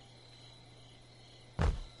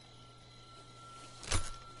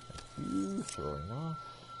 You throwing off.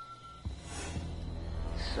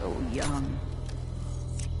 So young.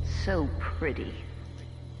 So pretty.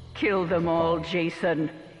 Kill them all,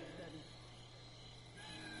 Jason.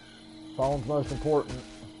 Phone's most important.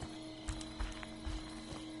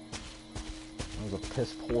 That was a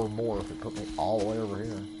piss poor morph. It put me all the way over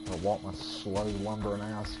here. I walk my slow lumbering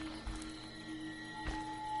ass.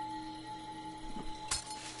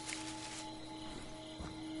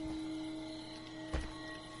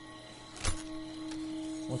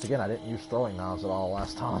 Once again, I didn't use throwing knives at all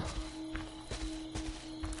last time.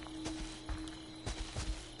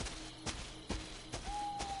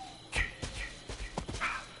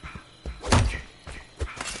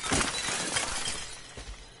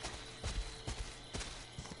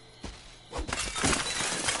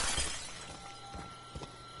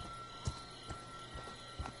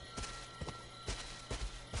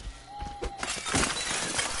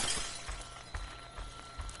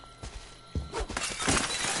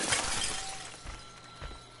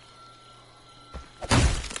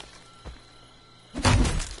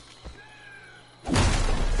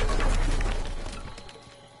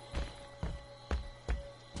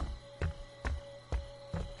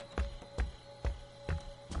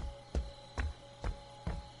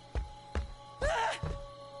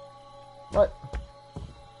 What?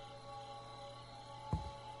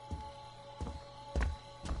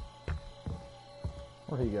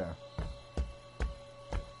 Where'd he go?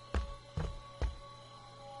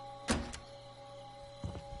 You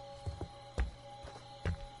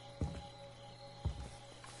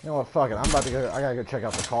know what? Fuck it. I'm about to go. I gotta go check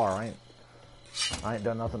out the car. I ain't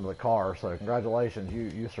done nothing to the car. So congratulations,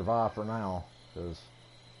 you survived for now. Cause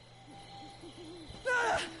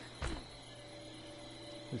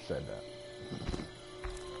who said that?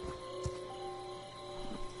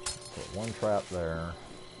 Put one trap there.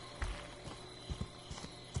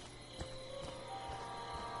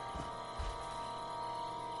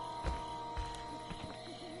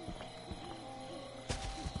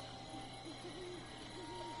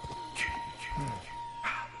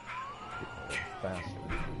 Faster.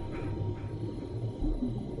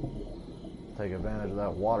 Take advantage of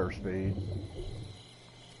that water speed.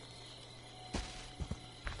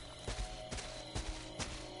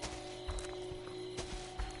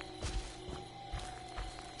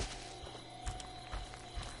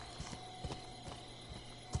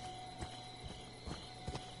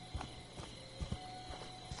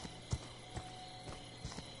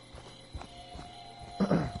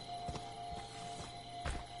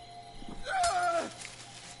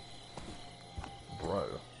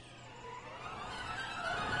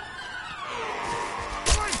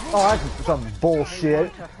 Oh, that's some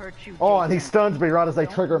bullshit. Oh, and he stuns me right as they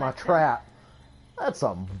trigger my trap. That's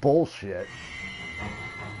some bullshit.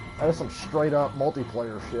 That is some straight up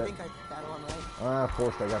multiplayer shit. I think I put that on right. Of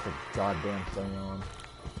course they got the goddamn thing on.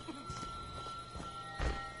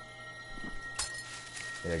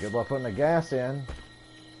 Yeah, good luck putting the gas in.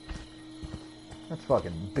 That's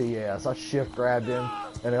fucking BS. I shift grabbed him,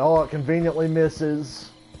 and it conveniently misses.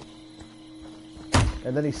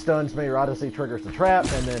 And then he stuns me right as he triggers the trap,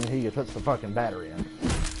 and then he puts the fucking battery in.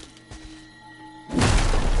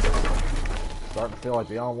 Starting to feel like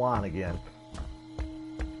the online again.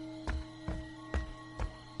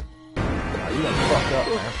 Oh, you got fucked up,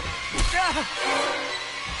 man.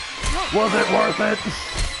 Was it worth it?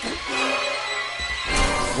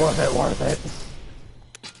 Was it worth it?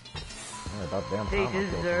 They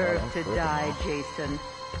deserve to die, Jason.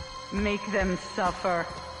 Make them suffer.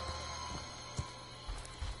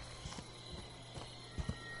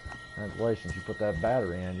 Congratulations, you put that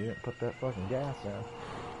battery in, you didn't put that fucking gas in.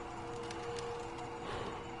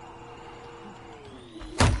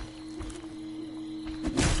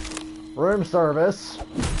 Room service.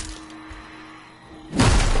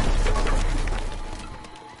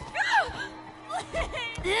 Oh,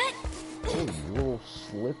 you little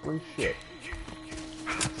slippery shit.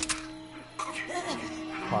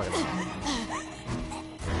 Talking about.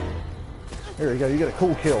 Here you go, you get a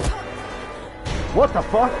cool kill. What the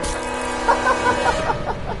fuck?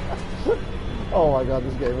 Oh my god,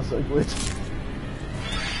 this game is so glitchy.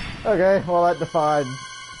 Okay, well that defied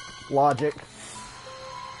logic.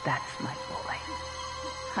 That's my boy.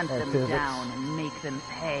 Hunt And them physics. down and make them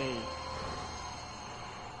pay.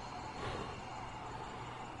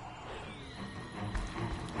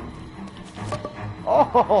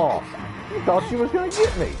 Oh, you thought she was gonna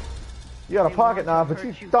get me. You got a pocket knife, but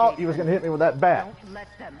you thought you was gonna hit me with that bat. Don't let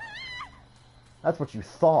them. That's what you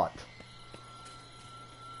thought.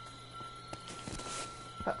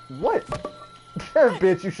 What?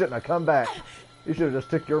 Bitch, you shouldn't have come back. You should have just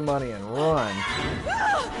took your money and run.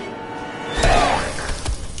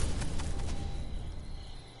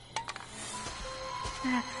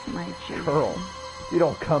 That's my Jason. Girl, you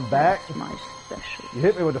don't come back. That's my special. You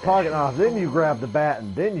hit me with the pocket knife, then you grab the bat,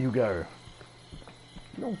 and then you go.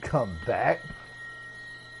 You don't come back.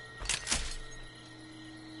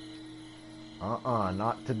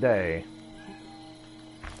 Not today.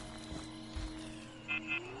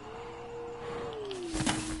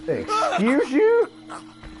 Excuse you?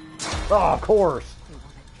 Oh, of course.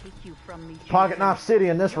 Take you from me, Pocket Jason. knife city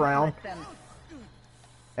in this Don't round. let them.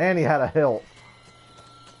 And he had a hilt.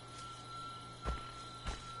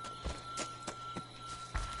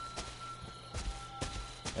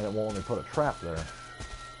 And it won't let me put a trap there.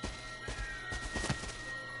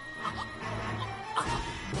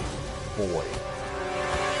 Boy.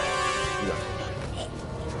 You got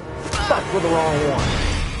stuck with the wrong one.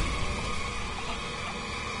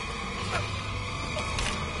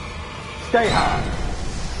 Stay high.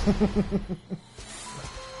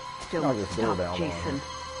 I'll Don't just go stop, down on Jason.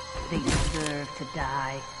 They deserve to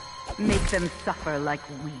die. Make them suffer like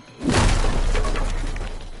we did.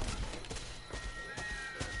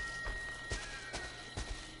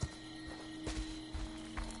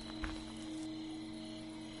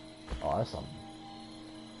 Oh, that's some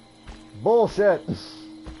bullshit.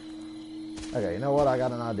 Okay, you know what? I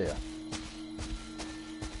got an idea.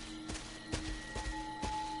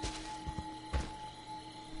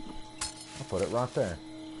 I'll put it right there.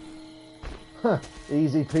 Huh.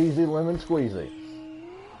 Easy peasy lemon squeezy.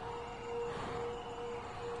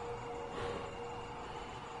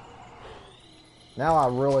 Now I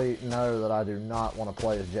really know that I do not want to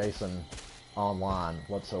play as Jason online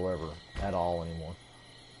whatsoever at all anymore.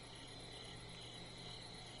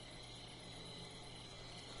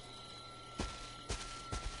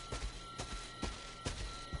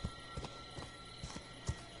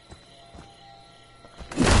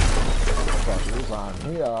 On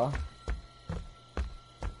here.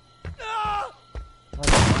 What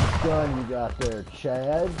gun you got there,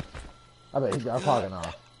 Chad? I bet he's got a pocket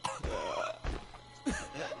knife. Get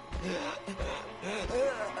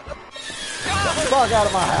the fuck out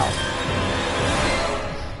of my house!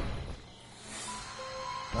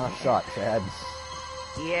 Nice shot, Chad.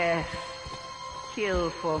 Yes. Kill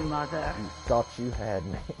for mother. You thought you had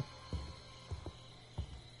me.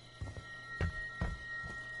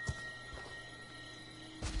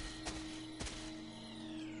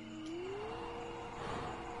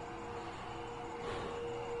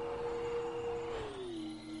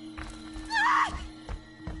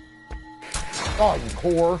 Oh, you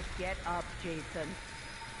whore. Get up, Jason.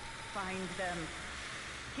 Find them.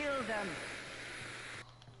 Kill them.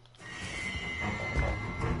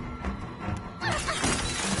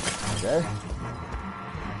 Okay.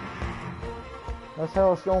 That's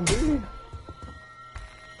how it's gonna be.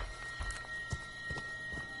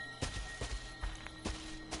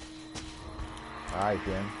 Alright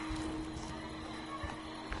then.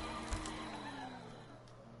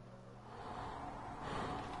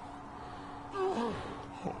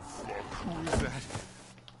 Who is that?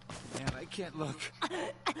 Man, I can't look.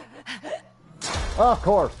 Oh, of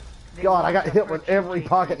course. They God, I got want hit to with hurt you, every Jason.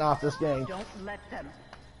 pocket knife this game. Don't let them.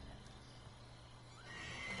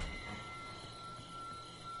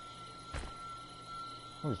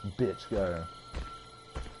 Where's this bitch go?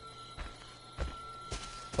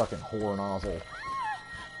 Fucking whore nozzle.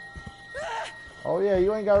 Oh yeah,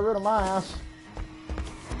 you ain't got rid of my ass.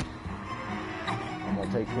 I'm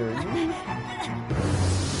gonna take care of you.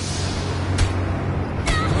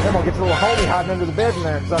 I'm gonna get your little homie hiding under the bed in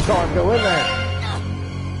there because I saw him go in there.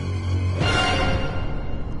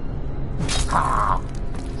 Ah!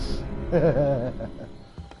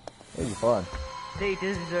 This is fun. They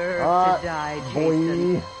deserve Alright, to die,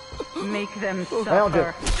 Jason. boy. Make them Found suffer.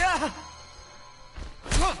 it.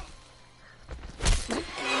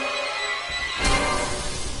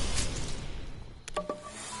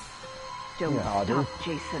 Don't Yeah, I do. stop,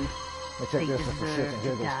 Jason. check They this one for shit deserve and to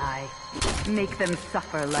giggles. die. Make them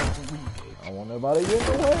suffer like we did. I don't want nobody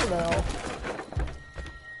getting away now.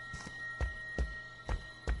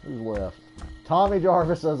 Who's left? Tommy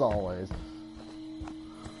Jarvis as always.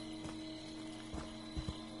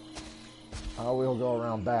 I will go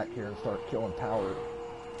around back here and start killing power.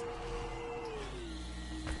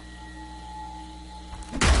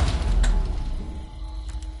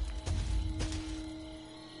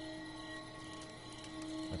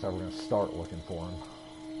 That's how we're going to start looking for him.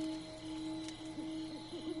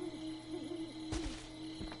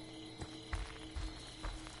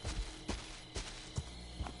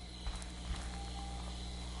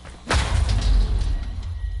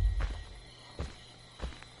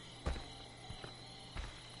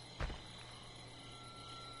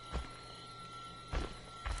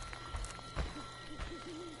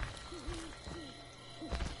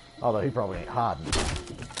 Although he probably ain't hiding.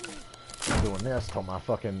 I'm doing this till my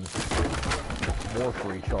fucking morph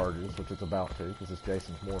recharges, which it's about to, because this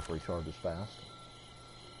Jason's morph recharges fast.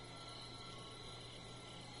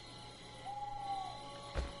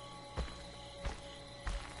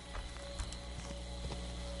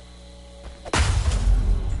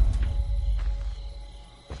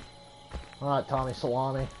 Alright, Tommy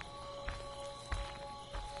Salami.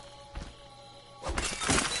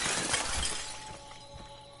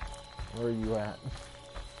 Where are you at?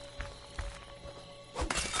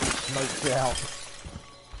 Smoked you out.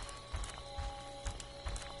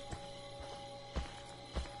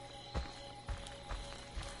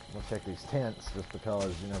 I'm gonna check these tents just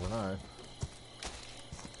because you never know.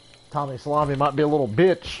 Tommy Salami might be a little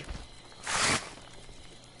bitch.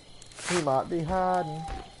 He might be hiding.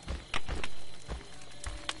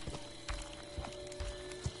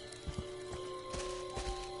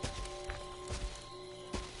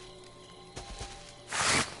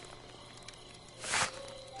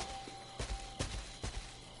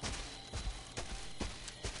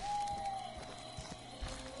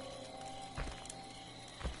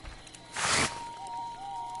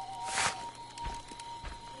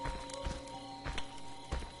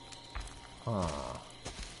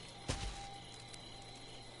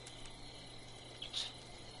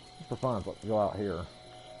 For fun, let's go out here.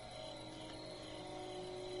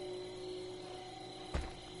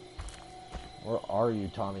 Where are you,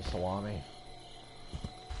 Tommy Salami?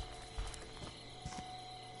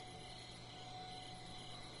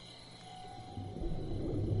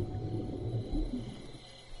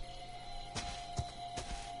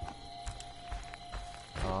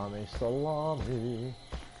 Tommy Salami.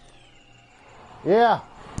 Yeah.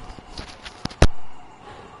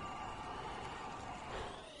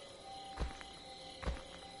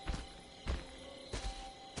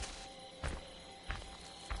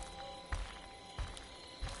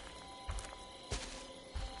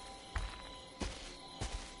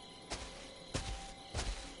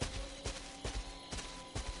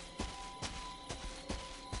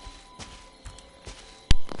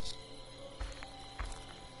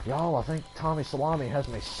 Y'all, I think Tommy Salami has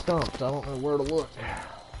me stumped. I don't know where to look.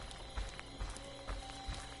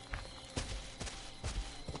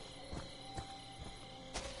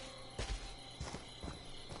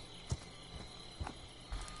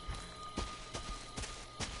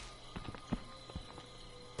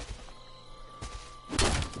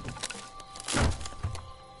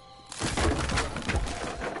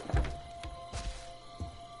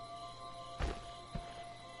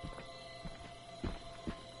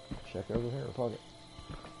 Check over here, fuck it.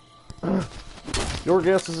 Your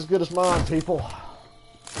guess is as good as mine, people.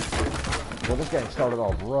 Well, this game started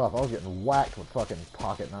off rough. I was getting whacked with fucking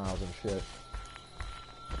pocket knives and shit.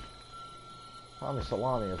 Tommy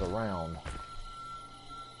Salami is around.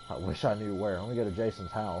 I wish I knew where. Let me go to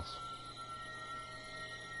Jason's house.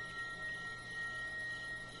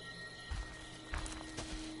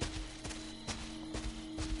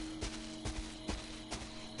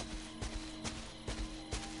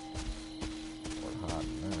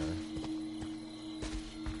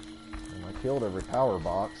 Killed every power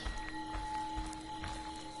box.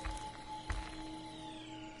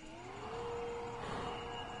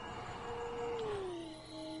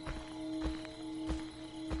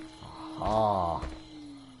 Aha.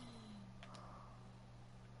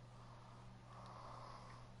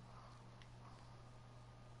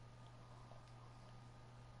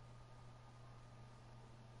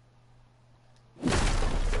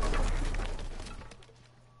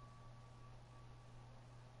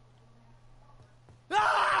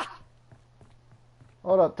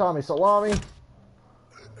 Hold up, Tommy Salami.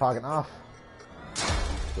 Pocket knife.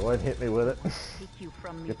 Go ahead and hit me with it. Take you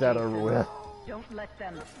from me, Get that Jason. over with. Don't let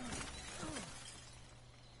them.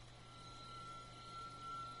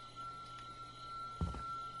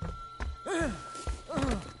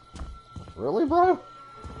 Really, bro?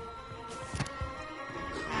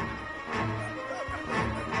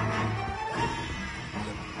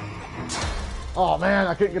 Oh man,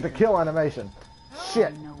 I couldn't get the kill animation.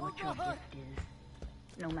 Shit. You know what your gift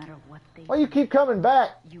is. No matter what they Why you keep coming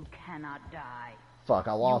back? you cannot die. Fuck,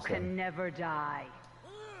 I lost You can him. never die.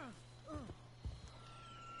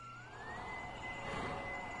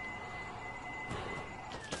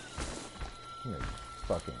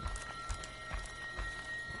 Fucking.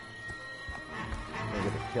 I'm gonna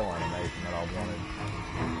get the kill animation that I wanted.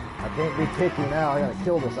 I can't be picky now. I gotta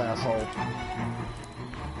kill this asshole.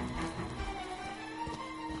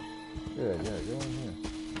 Good, yeah, go in here.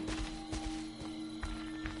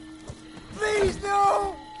 Please,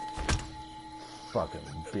 no! Fucking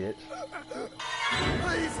bitch.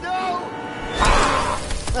 Please, no!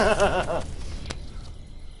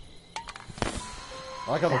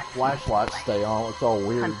 I like how the flashlights stay on. It's all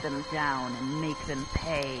weird. Hunt them down and make them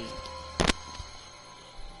pay.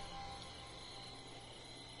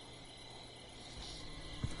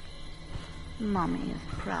 Mommy is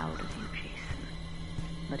proud of you, Jason.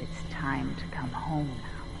 But it's time to come home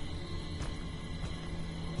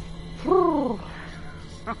now.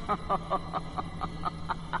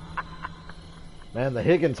 Man, the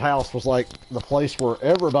Higgins house was like the place where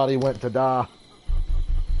everybody went to die.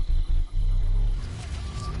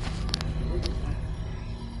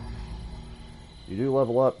 You do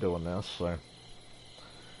level up doing this, so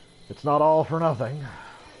it's not all for nothing.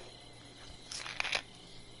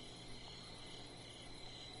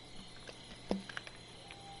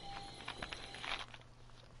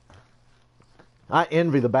 I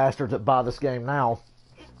envy the bastards that buy this game now.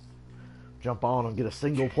 Jump on and get a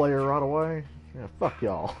single player right away. Yeah, fuck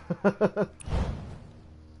y'all.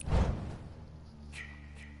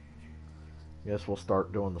 Guess we'll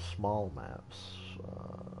start doing the small maps.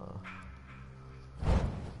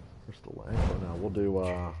 Actually, no, we'll do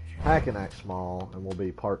Hack and Act Small, and we'll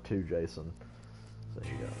be part 2 Jason. So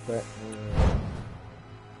you got that.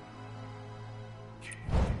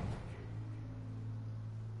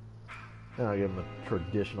 And I'll give him a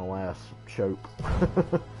traditional ass choke.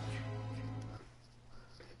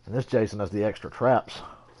 And this Jason has the extra traps.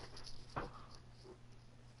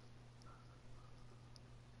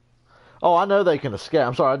 Oh, I know they can escape.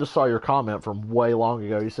 I'm sorry, I just saw your comment from way long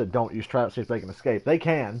ago. You said don't use traps, see if they can escape. They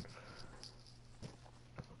can.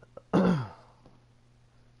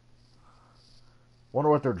 Wonder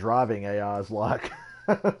what their driving AI is like.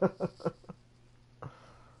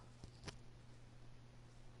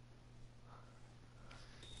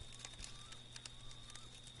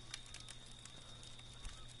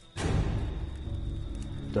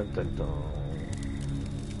 Dun, dun, dun.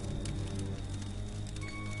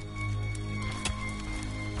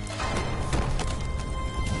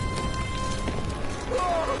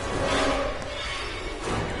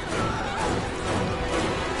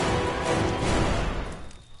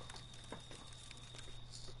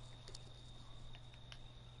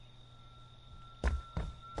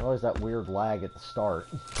 Always that weird lag at the start.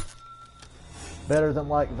 Better than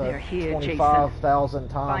like the 25,000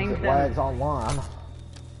 times it lags online.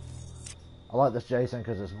 I like this Jason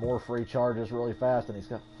because it's more free charges really fast, and he's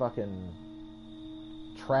got fucking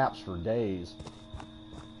traps for days,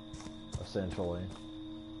 essentially.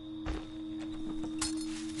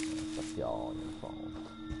 Fuck y'all on your phone.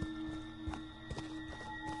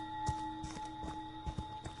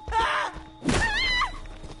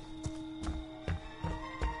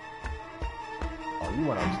 Oh, you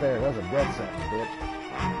went upstairs. That's a death sentence, bitch.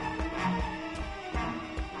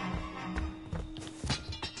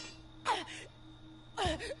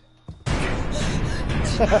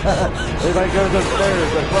 Everybody goes upstairs,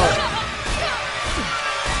 but fuck.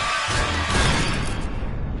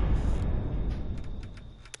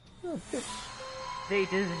 They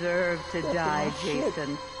deserve to die,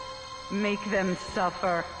 Jason. Make them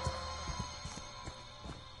suffer.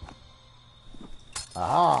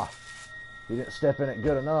 Aha! You didn't step in it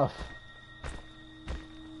good enough.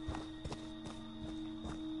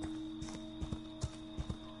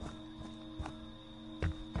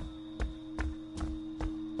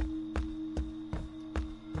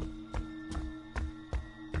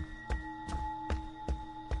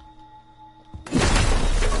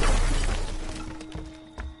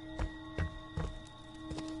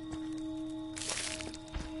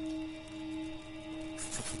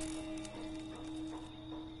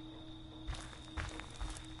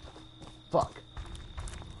 Fuck.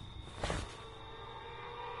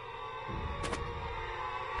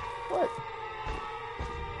 What?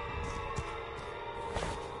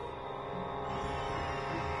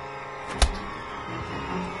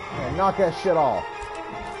 Man, knock that shit off.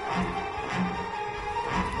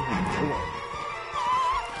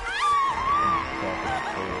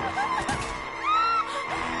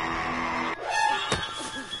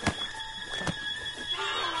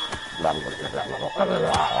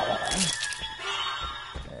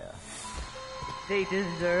 They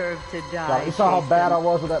deserve to die. God, you saw how bad I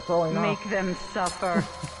was with that throwing knife? Make them suffer.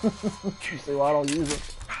 You see why I don't use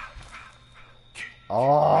it?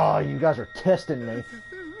 Oh, you guys are testing me.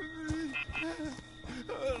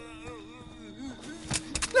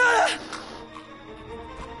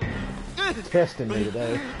 Testing me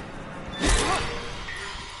today.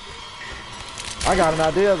 I got an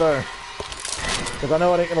idea though. Because I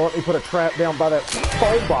know it ain't gonna let me put a trap down by that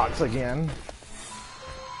phone box again.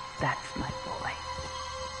 That's my boy.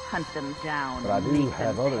 Hunt them down. But I and do make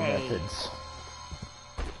have them other pay. methods.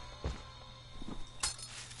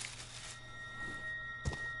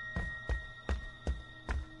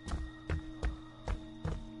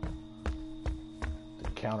 To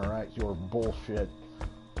counteract your bullshit.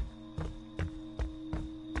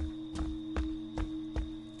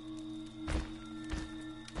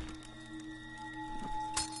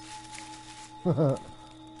 Yeah.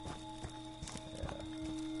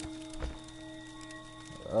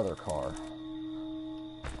 The other car.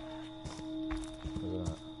 Look at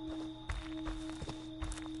that.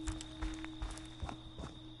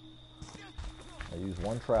 I use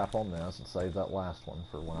one trap on this and save that last one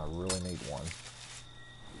for when I really need one.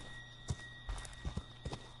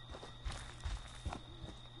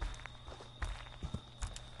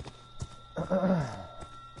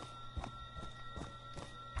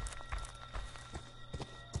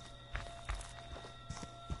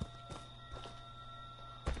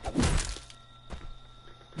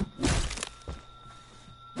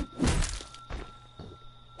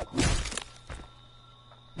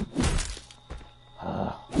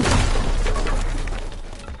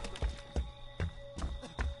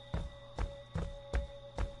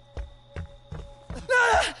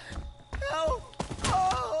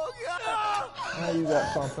 You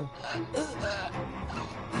got something.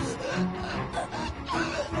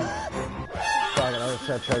 Sorry, I just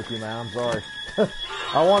had to choke you, man. I'm sorry.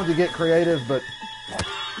 I wanted to get creative, but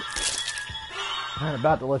I'm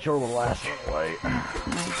about to let your little ass away.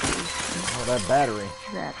 Oh, that battery.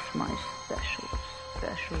 That's my special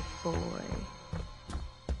boy.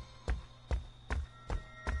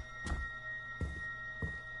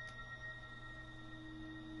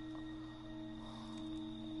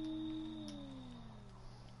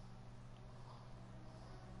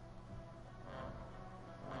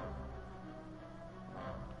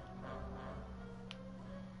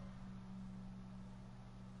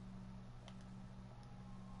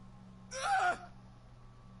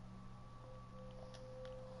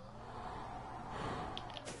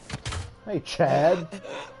 Hey, Chad.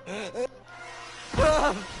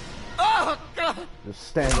 Just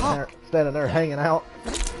standing there hanging out.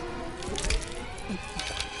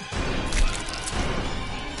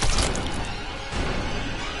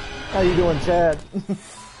 How you doing, Chad?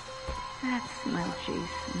 That's my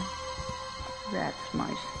Jason. That's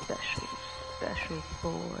my special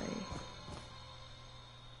boy.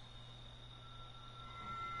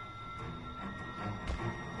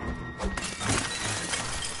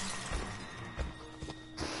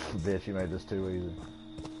 Bitch, you made this too easy.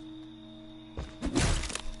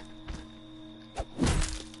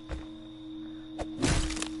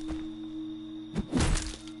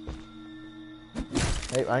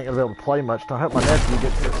 Hey, I ain't gonna be able to play much. I hope my nephew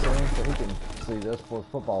gets here soon so he can see this before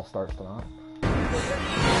football starts tonight.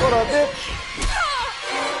 What up, bitch?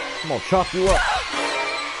 I'm gonna chop you up.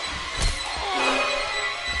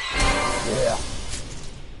 Yeah.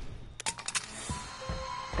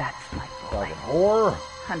 That's my boy. Fucking whore.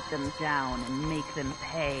 Hunt them down and make them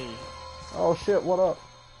pay. Oh shit, what up?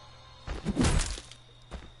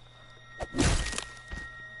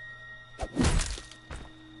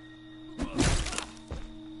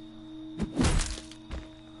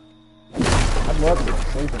 I'd love to get the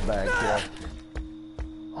sleeping bag killed.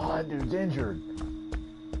 Oh, that dude's injured.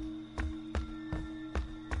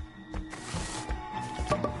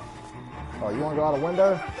 Oh, you wanna go out a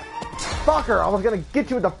window? Fucker, I was gonna get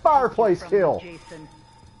you with the fireplace kill. Jason,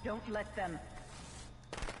 don't let them.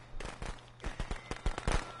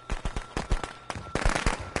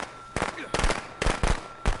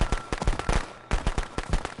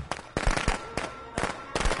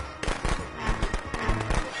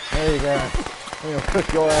 There you go. I'm gonna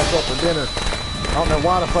cook your ass up for dinner. I don't know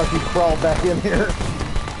why the fuck you crawled back in here.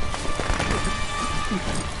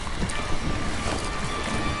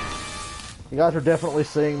 You guys are definitely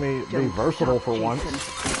seeing me be versatile for once.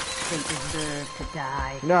 They deserve to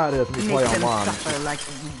die. You know how it is when you play Make them online. suffer like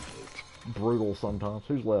we did. Brutal sometimes.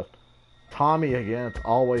 Who's left? Tommy again. It's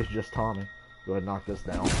always just Tommy. Go ahead and knock this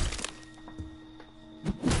down.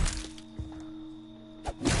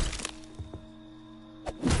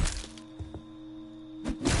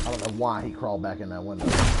 I don't know why he crawled back in that window.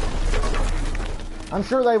 I'm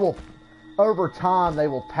sure they will, over time, they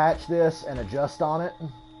will patch this and adjust on it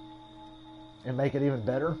and make it even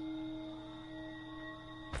better.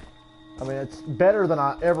 I mean, it's better than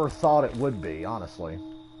I ever thought it would be, honestly.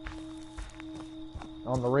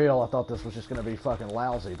 On the real, I thought this was just going to be fucking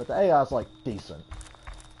lousy, but the AI is, like, decent.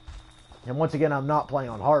 And once again, I'm not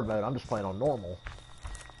playing on hard mode, I'm just playing on normal.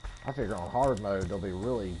 I figure on hard mode, they'll be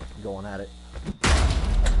really going at it.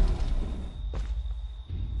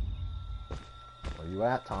 Where you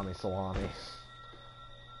at, Tommy Salami?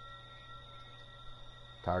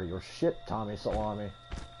 Tired of your shit, Tommy Salami.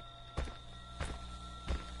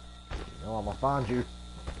 You know I'm gonna find you. You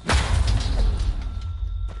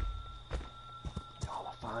know I'm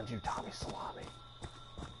gonna find you, Tommy Salami.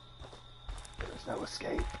 There's no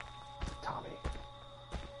escape, Tommy.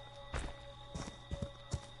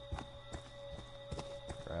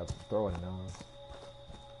 Grab some throwing knives.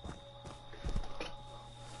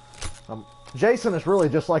 Jason is really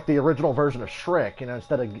just like the original version of Shrek, you know,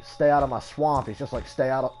 instead of stay out of my swamp, he's just like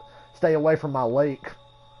stay away from my lake.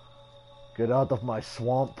 Get out of my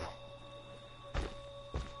swamp.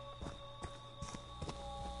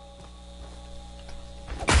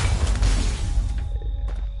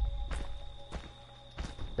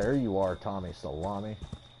 There you are, Tommy Salami.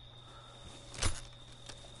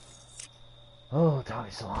 Oh, Tommy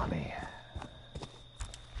Salami.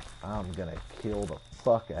 I'm gonna kill the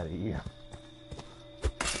fuck out of you.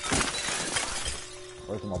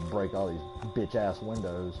 First, I'm gonna break all these bitch-ass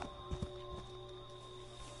windows.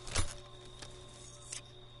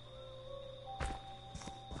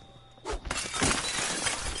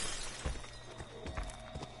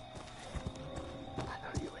 I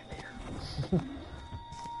know you in here.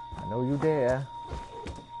 I know you there.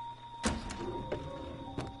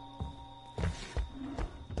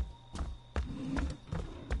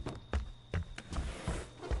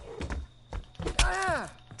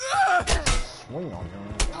 Swing on you.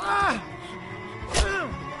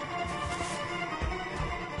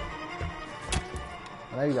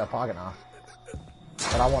 I know you got a pocket knife,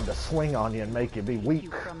 but I wanted to swing on you and make you be weak.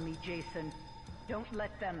 You from me, Jason. Don't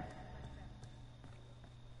let them.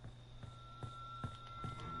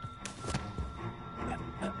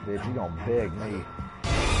 Bitch, you gonna beg me.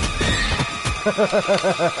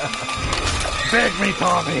 Beg me,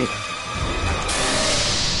 Tommy!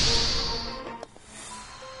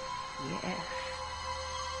 Yes.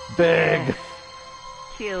 Beg!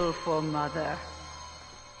 Kill for mother.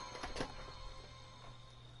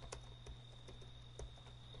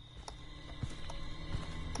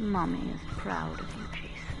 Mommy is proud of you,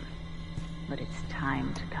 Jason. But it's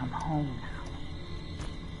time to come home now.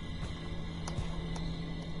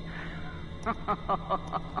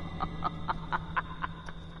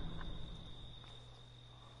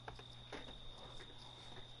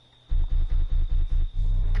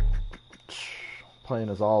 Playing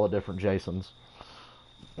as all the different Jasons.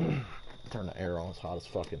 Turn the air on, it's hot as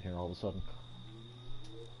fuck in here all of a sudden.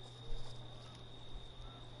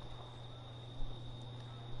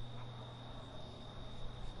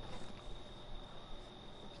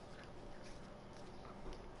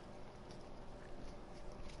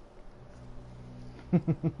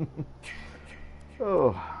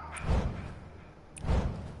 Oh.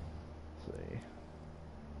 Let's see.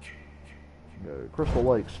 Go Crystal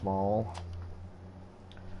Lake Small.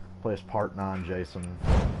 Play as Part 9 Jason.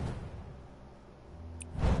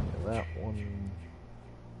 That one.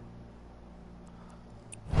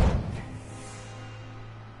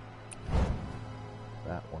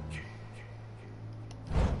 That one.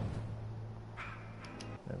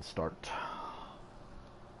 And start.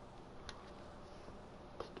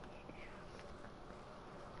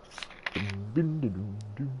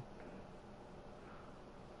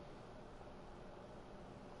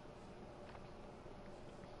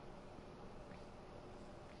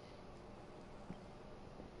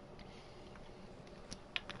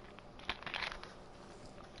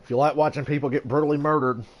 If you like watching people get brutally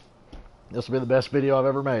murdered, this will be the best video I've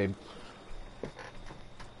ever made.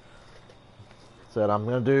 Said I'm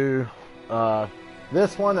going to do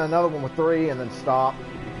this one, another one with 3, and then stop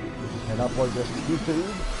and upload this to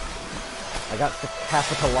YouTube. I got to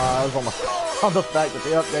capitalize on the fact that the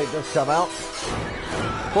update just come out.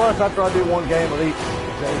 Plus, after I do one game of each,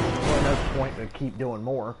 there's really no point to keep doing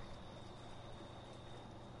more.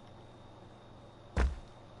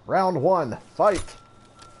 Round 1, fight!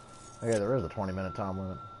 Okay, there is a 20-minute time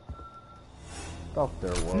limit. Thought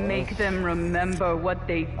there was. Make them remember what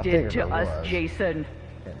they did to us, Jason.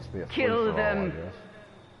 Can't just be a Kill them. I guess.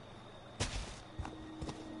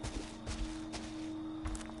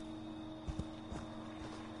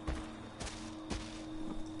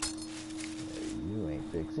 You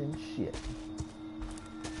ain't fixing shit.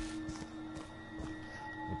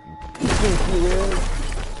 If you think you will,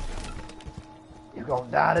 you're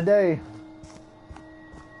gonna die today.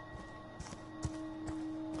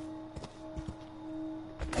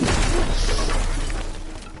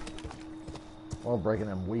 Well, breaking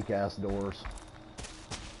them weak-ass doors.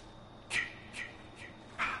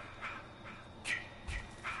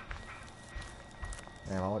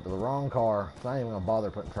 Damn, I went to the wrong car. So I ain't even gonna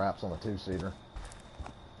bother putting traps on the 2-seater.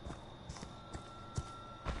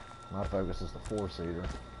 My focus is the 4-seater.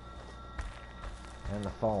 And the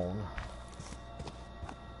phone.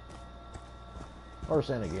 First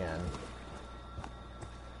in again.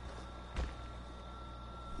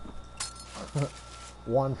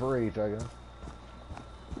 One for each, I guess.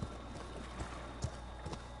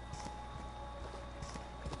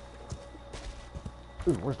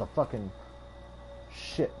 Dude, where's the fucking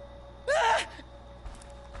shit?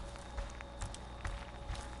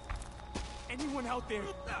 Anyone out there?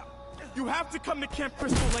 You have to come to Camp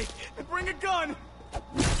Crystal Lake and bring a gun!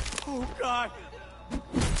 Oh God!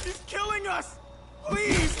 He's killing us!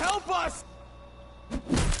 Please help us!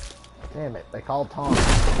 Damn it, they called Tom.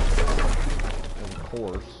 Of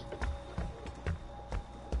course.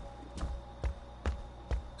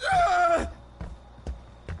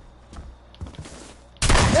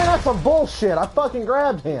 Man, that's some bullshit. I fucking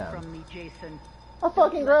grabbed him. From me, Jason. I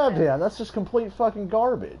fucking grabbed him. That's just complete fucking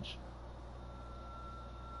garbage.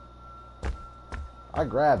 I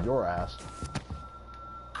grabbed your ass.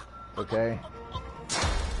 Okay.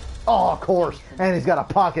 Oh, of course. And he's got a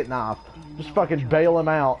pocket knife. Just fucking bail him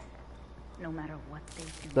out. No matter what they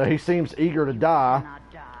do, Though he seems eager to die. you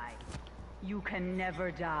cannot die. You can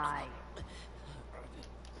never die.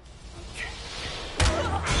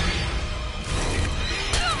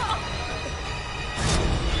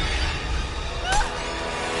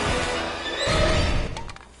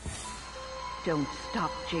 Don't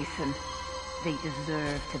stop, Jason. They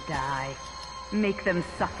deserve to die. Make them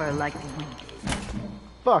suffer like we did.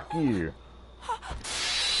 Fuck you.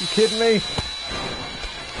 You kidding me?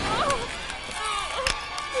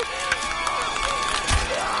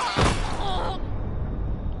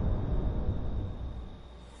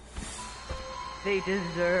 They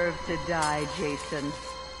deserve to die, Jason.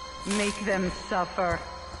 Make them suffer.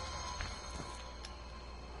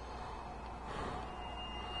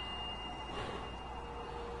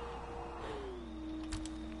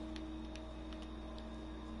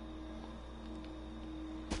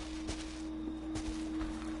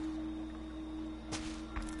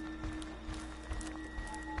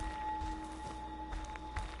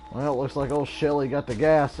 Well, it looks like old Shelly got the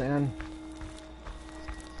gas in.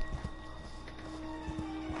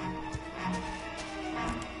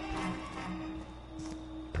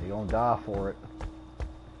 You're gonna die for it.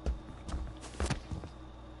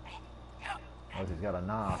 Unless he's got a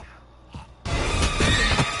knife.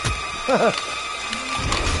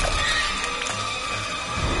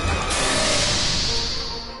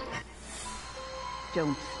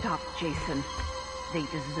 Don't stop, Jason. They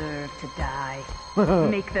deserve to die.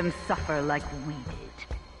 Make them suffer like we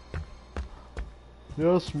did.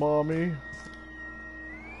 Yes, Mommy.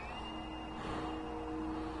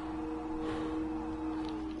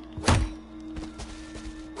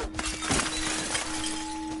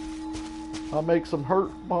 I'll make some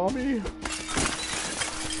hurt, Mommy.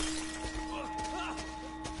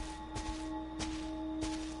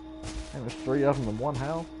 And there's 3 of them in one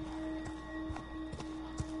house.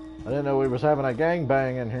 I didn't know we was having a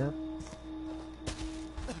gangbang in here.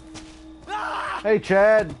 Hey,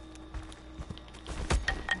 Chad.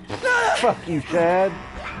 Fuck you, Chad.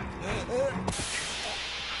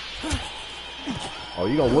 Oh,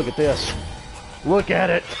 you gonna look at this. Look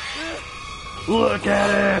at it. Look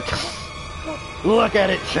at it. Look at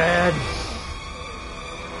it, Chad.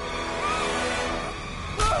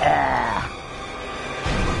 Ah.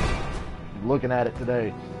 Looking at it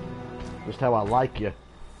today. Just how I like you.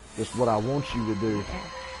 Just what I want you to do.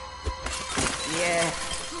 Yes.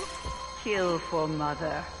 Kill for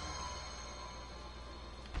Mother.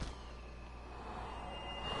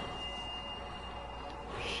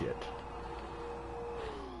 Shit.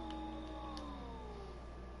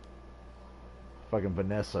 Fucking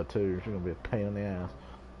Vanessa, too. She's gonna be a pain in the ass.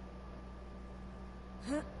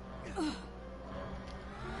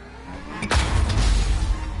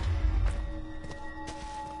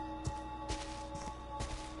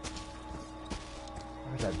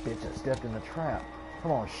 There's that bitch that stepped in the trap.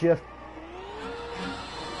 Come on, shift.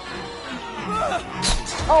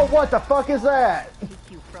 Oh, what the fuck is that?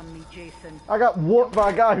 Take you from me, Jason. I got whooped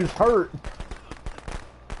by a guy who's hurt.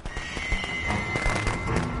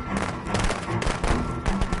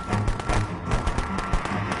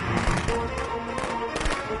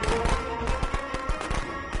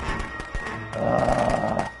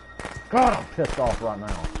 God, I'm pissed off right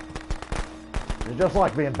now. It's just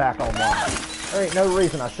like being back online. There ain't no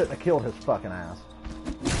reason I shouldn't have killed his fucking ass.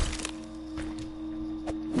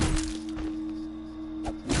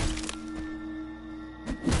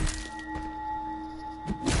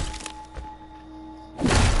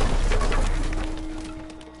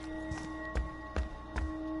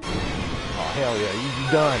 Oh, hell yeah,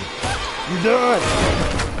 you done. You done!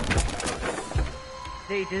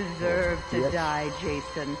 They deserve to die,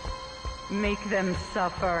 Jason. Make them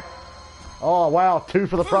suffer. Oh, wow, 2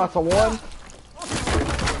 for the price of 1?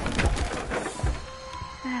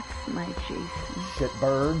 That's my Jason. Shit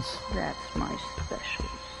birds. That's my special,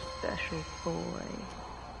 special boy.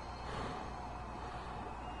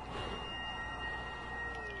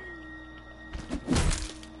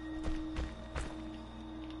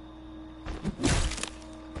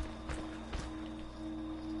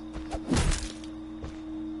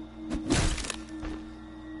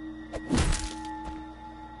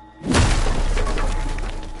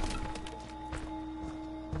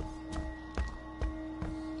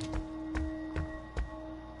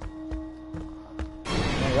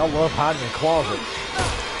 Y'all love hiding in closets.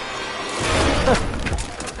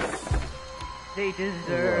 They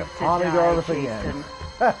deserve to Tommy die, Jarvis Jason.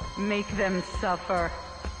 again. Make them suffer.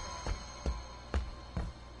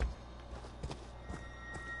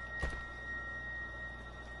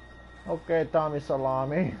 Okay, Tommy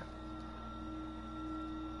Salami.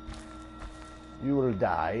 You will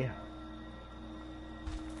die.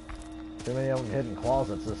 Too many of them hidden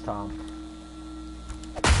closets this time.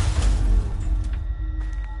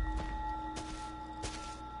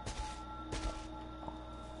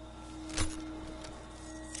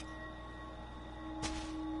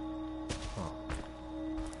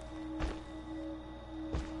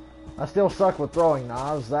 I still suck with throwing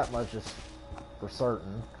knives, that much is for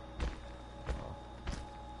certain.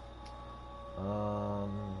 Let's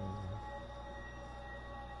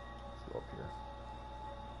go up here.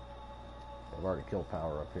 I've already killed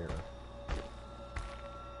power up here.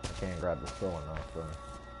 I can't grab the throwing knife though.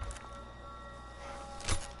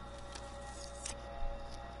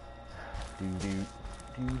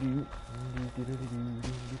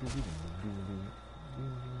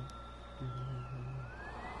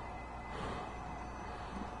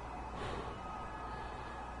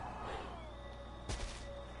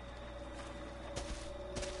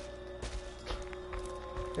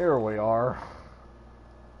 Here we are.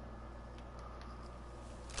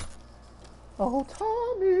 Oh,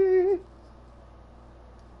 Tommy!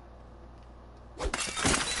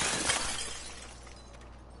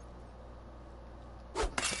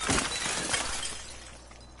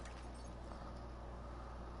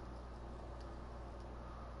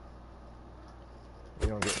 You're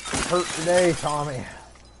gonna get hurt today, Tommy.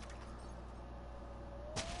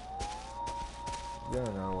 You're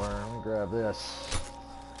going nowhere. Let me grab this.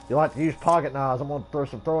 You like to use pocket knives. I'm gonna throw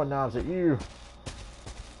some throwing knives at you.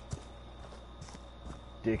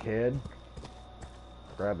 Dickhead.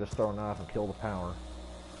 Grab this throwing knife and kill the power.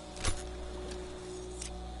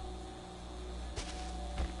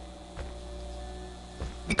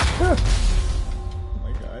 Oh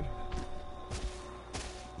my god.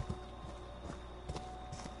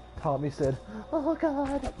 Tommy said, oh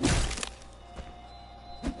god.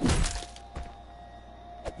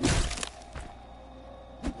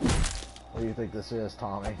 What do you think this is,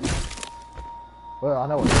 Tommy? Well, I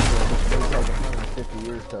know what this is. It's me taking 150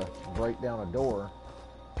 years to break down a door.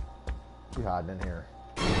 You hiding in here.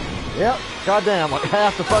 Yep, goddamn, like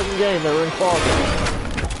half the fucking game they were in closet.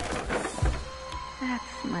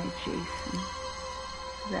 That's my Jason.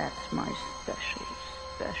 That's my special,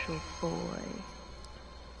 special boy.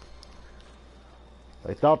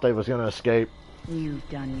 They thought they was gonna escape. You've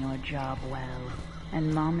done your job well,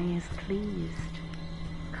 and Mommy is pleased.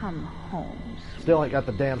 Come home, sweet. Still ain't got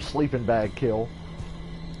the damn sleeping bag kill.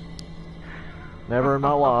 Never in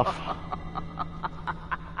my life.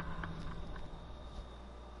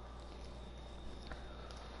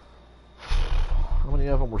 How many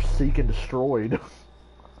of them were seek and destroyed?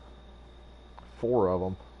 4 of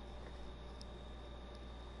them.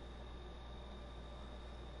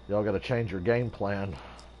 Y'all gotta change your game plan.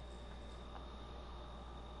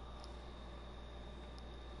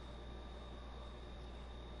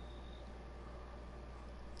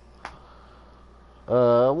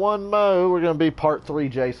 One mo. We're going to be part 3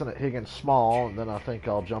 Jason at Higgins Small, and then I think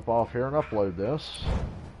I'll jump off here and upload this.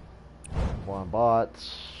 Flying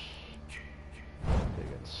bots.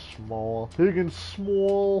 Higgins Small. Higgins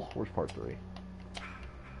Small. Where's part 3?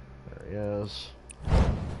 There he is.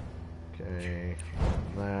 Okay.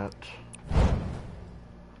 That.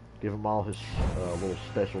 Give him all his little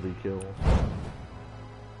specialty kills.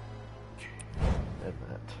 And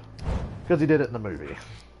that. Because he did it in the movie.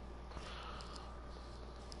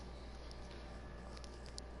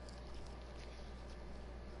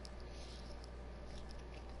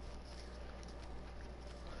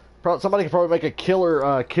 Somebody could probably make a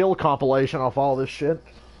killer kill compilation off all this shit.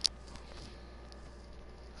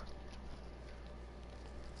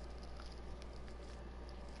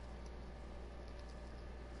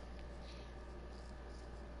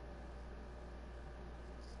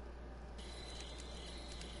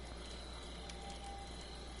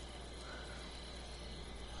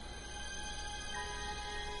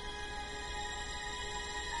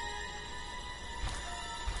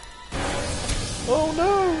 Oh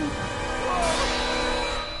no!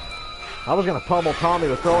 I was gonna pummel Tommy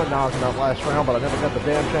with throwing knives in that last round, but I never got the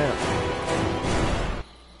damn chance.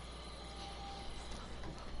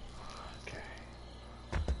 Okay.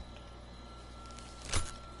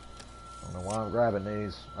 I don't know why I'm grabbing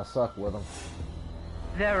these. I suck with them.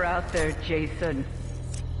 They're out there, Jason.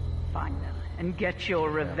 Find them and get your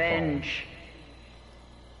revenge.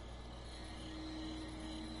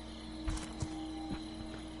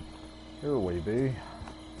 Here we be.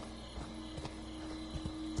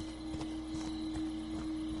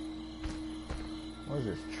 What is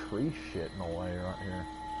this tree shit in the way right here?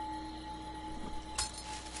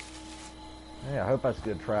 Hey, I hope that's a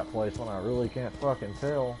good trap placement. I really can't fucking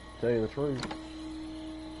tell you the truth.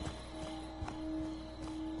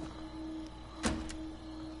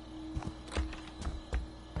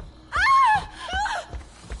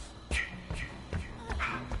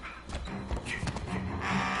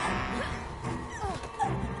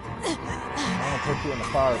 Put you in the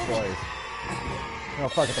fireplace. No,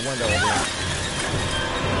 fuck it, the window will do.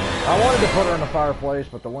 I wanted to put her in the fireplace,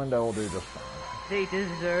 but the window will do just fine. They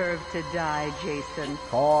deserve to die, Jason.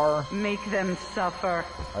 Car. Make them suffer.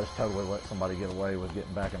 I just totally let somebody get away with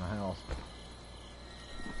getting back in the house.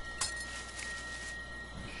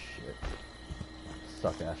 Shit.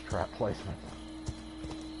 Suck-ass trap placement.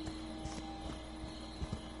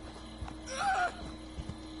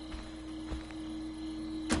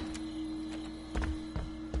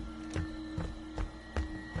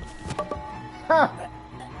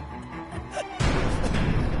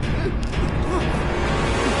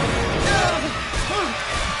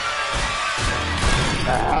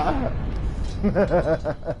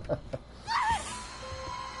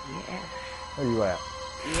 Yes. Where you at?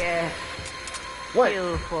 Yes. What?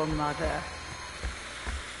 Kill for mother.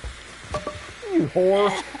 You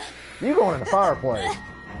whore. You going in the fireplace.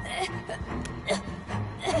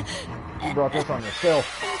 You brought this on yourself.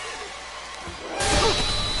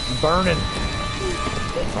 You burning.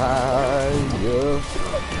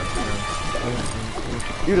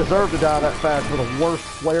 You deserve to die that fast for the worst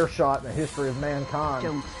flare shot in the history of mankind.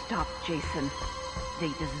 Don't stop, Jason.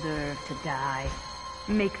 They deserve to die.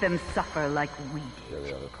 Make them suffer like we did.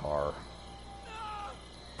 The other car.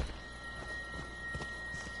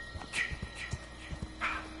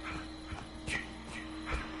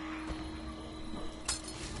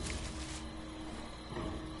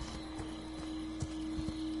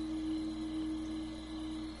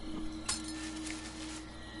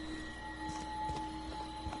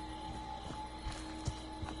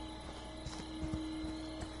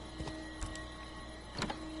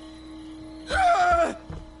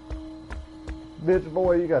 Bitch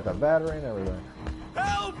boy, you got the battery and everything.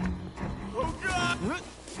 Help! Oh God!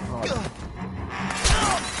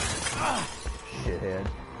 Oh. Shithead.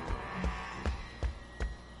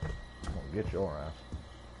 I'm gonna get your ass.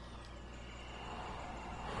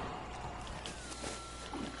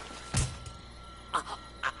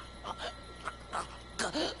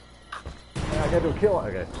 Yeah, I got to kill it.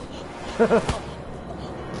 Okay.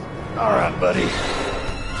 Alright, buddy.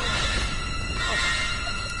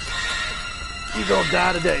 You gonna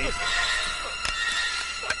die today.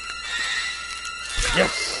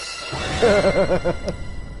 Yes!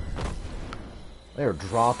 They're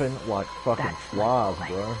dropping like fucking flies,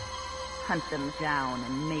 bro. Hunt them down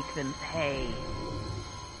and make them pay.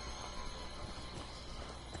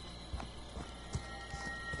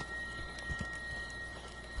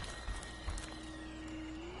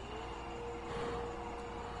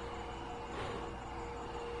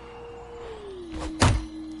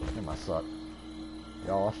 Damn, I suck.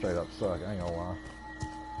 Y'all, I straight up suck, I ain't gonna lie.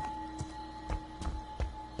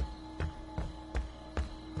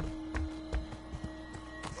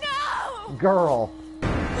 girl.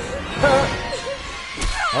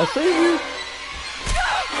 I see you.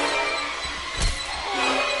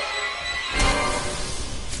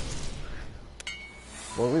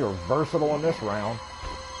 Well, we were versatile in this round.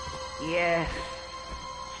 Yes.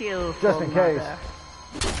 Kill Just for in case. mother.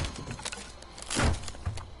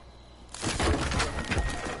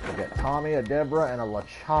 We got Tommy, a Deborah, and a La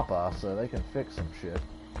Chapa, so they can fix some shit.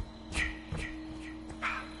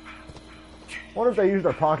 Wonder if they use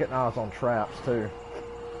their pocket knives on traps, too.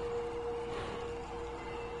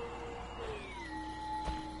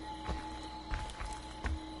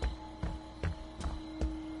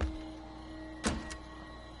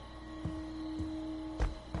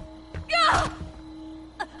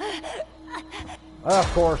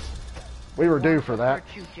 Of course, we were due for that.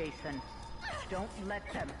 Hurt you, Jason. Don't let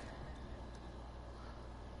them.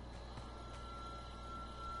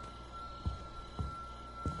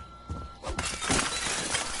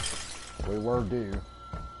 We were due.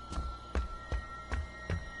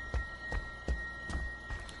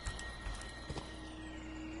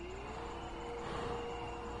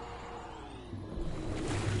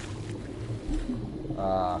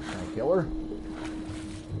 Can I kill her?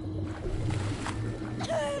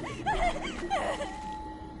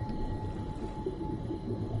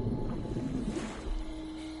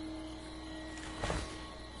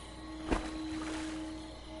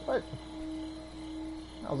 What?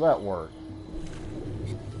 How's that work?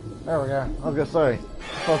 There we go. I was gonna say,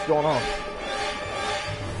 what's going on?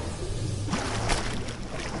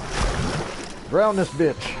 Drown this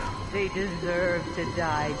bitch. They deserve to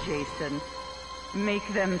die, Jason. Make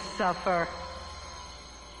them suffer.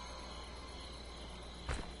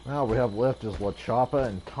 Now we have left is La Chapa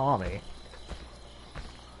and Tommy.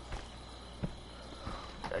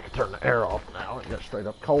 I can turn the air off now. It got straight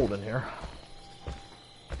up cold in here.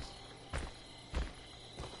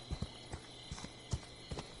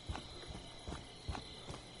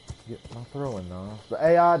 Get my throwing knives. The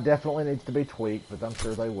AI definitely needs to be tweaked, but I'm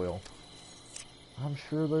sure they will. I'm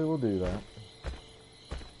sure they will do that.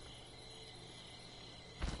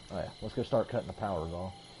 Oh yeah, let's go start cutting the powers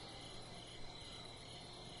off.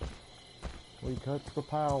 We cut the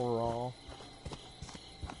power off.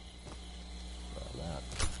 That.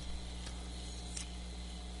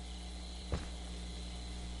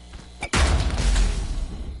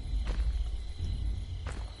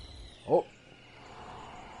 Oh.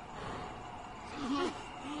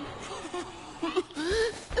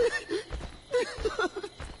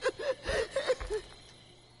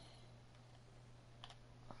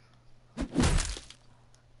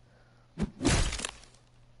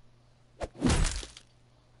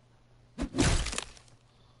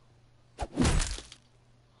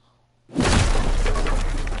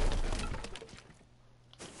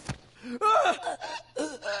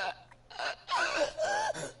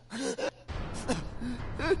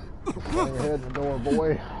 Bang your head in the door,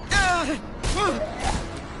 boy.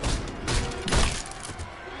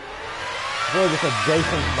 It's really just a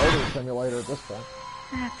Jason's motor simulator at this point.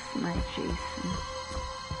 That's my Jason.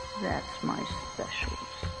 That's my special,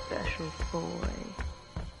 special boy.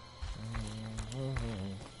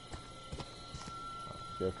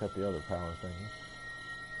 Let's go cut the other power thingy.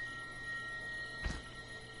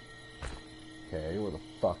 Okay, where the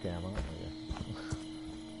fuck am I?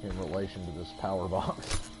 In relation to this power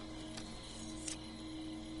box.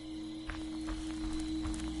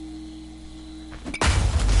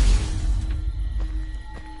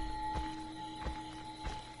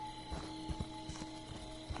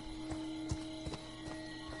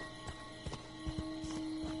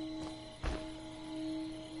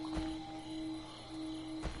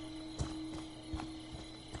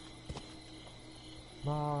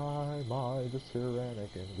 My, the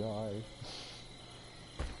Tyrannican guy.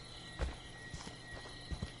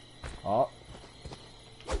 Oh.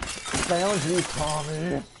 Found you,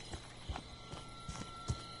 Tommy.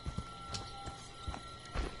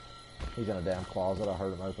 He's in a damn closet. I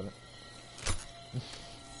heard him open it.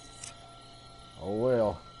 Oh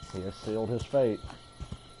well. He has sealed his fate.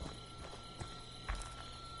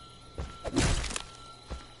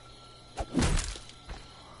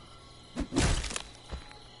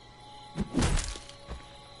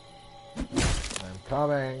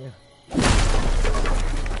 Coming.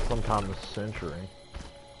 Sometime this century.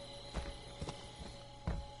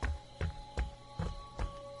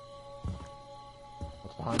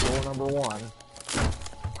 What's behind door number 1?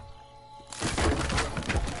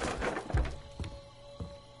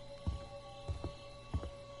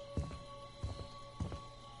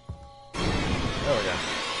 There we go.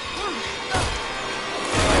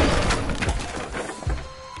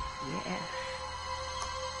 Yes.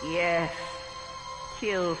 Yes.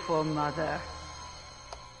 Kill for Mother.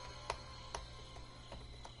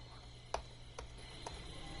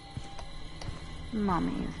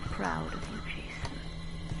 Mommy is proud of you, Jason.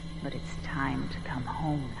 But it's time to come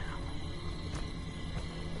home now.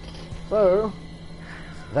 So,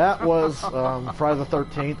 that was Friday the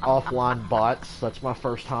 13th Offline Bots. That's my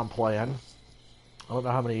first time playing. I don't know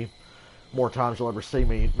how many more times you'll ever see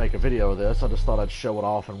me make a video of this. I just thought I'd show it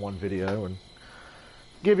off in one video and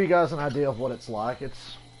give you guys an idea of what it's like.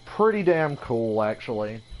 It's pretty damn cool,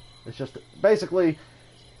 actually. It's just, basically,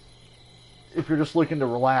 if you're just looking to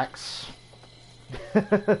relax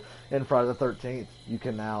in Friday the 13th, you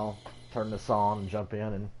can now turn this on and jump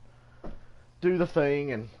in and do the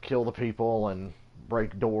thing and kill the people and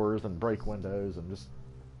break doors and break windows and just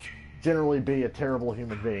generally be a terrible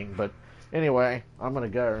human being. But anyway, I'm going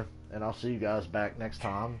to go, and I'll see you guys back next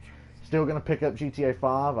time. Still going to pick up GTA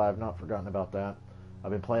 5. I have not forgotten about that. I've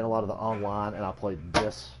been playing a lot of the online, and I played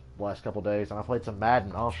this the last couple days, and I played some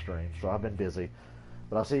Madden off stream, so I've been busy.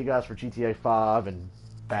 But I'll see you guys for GTA 5 and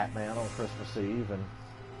Batman on Christmas Eve, and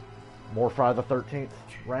more Friday the 13th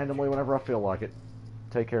randomly whenever I feel like it.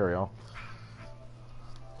 Take care, y'all.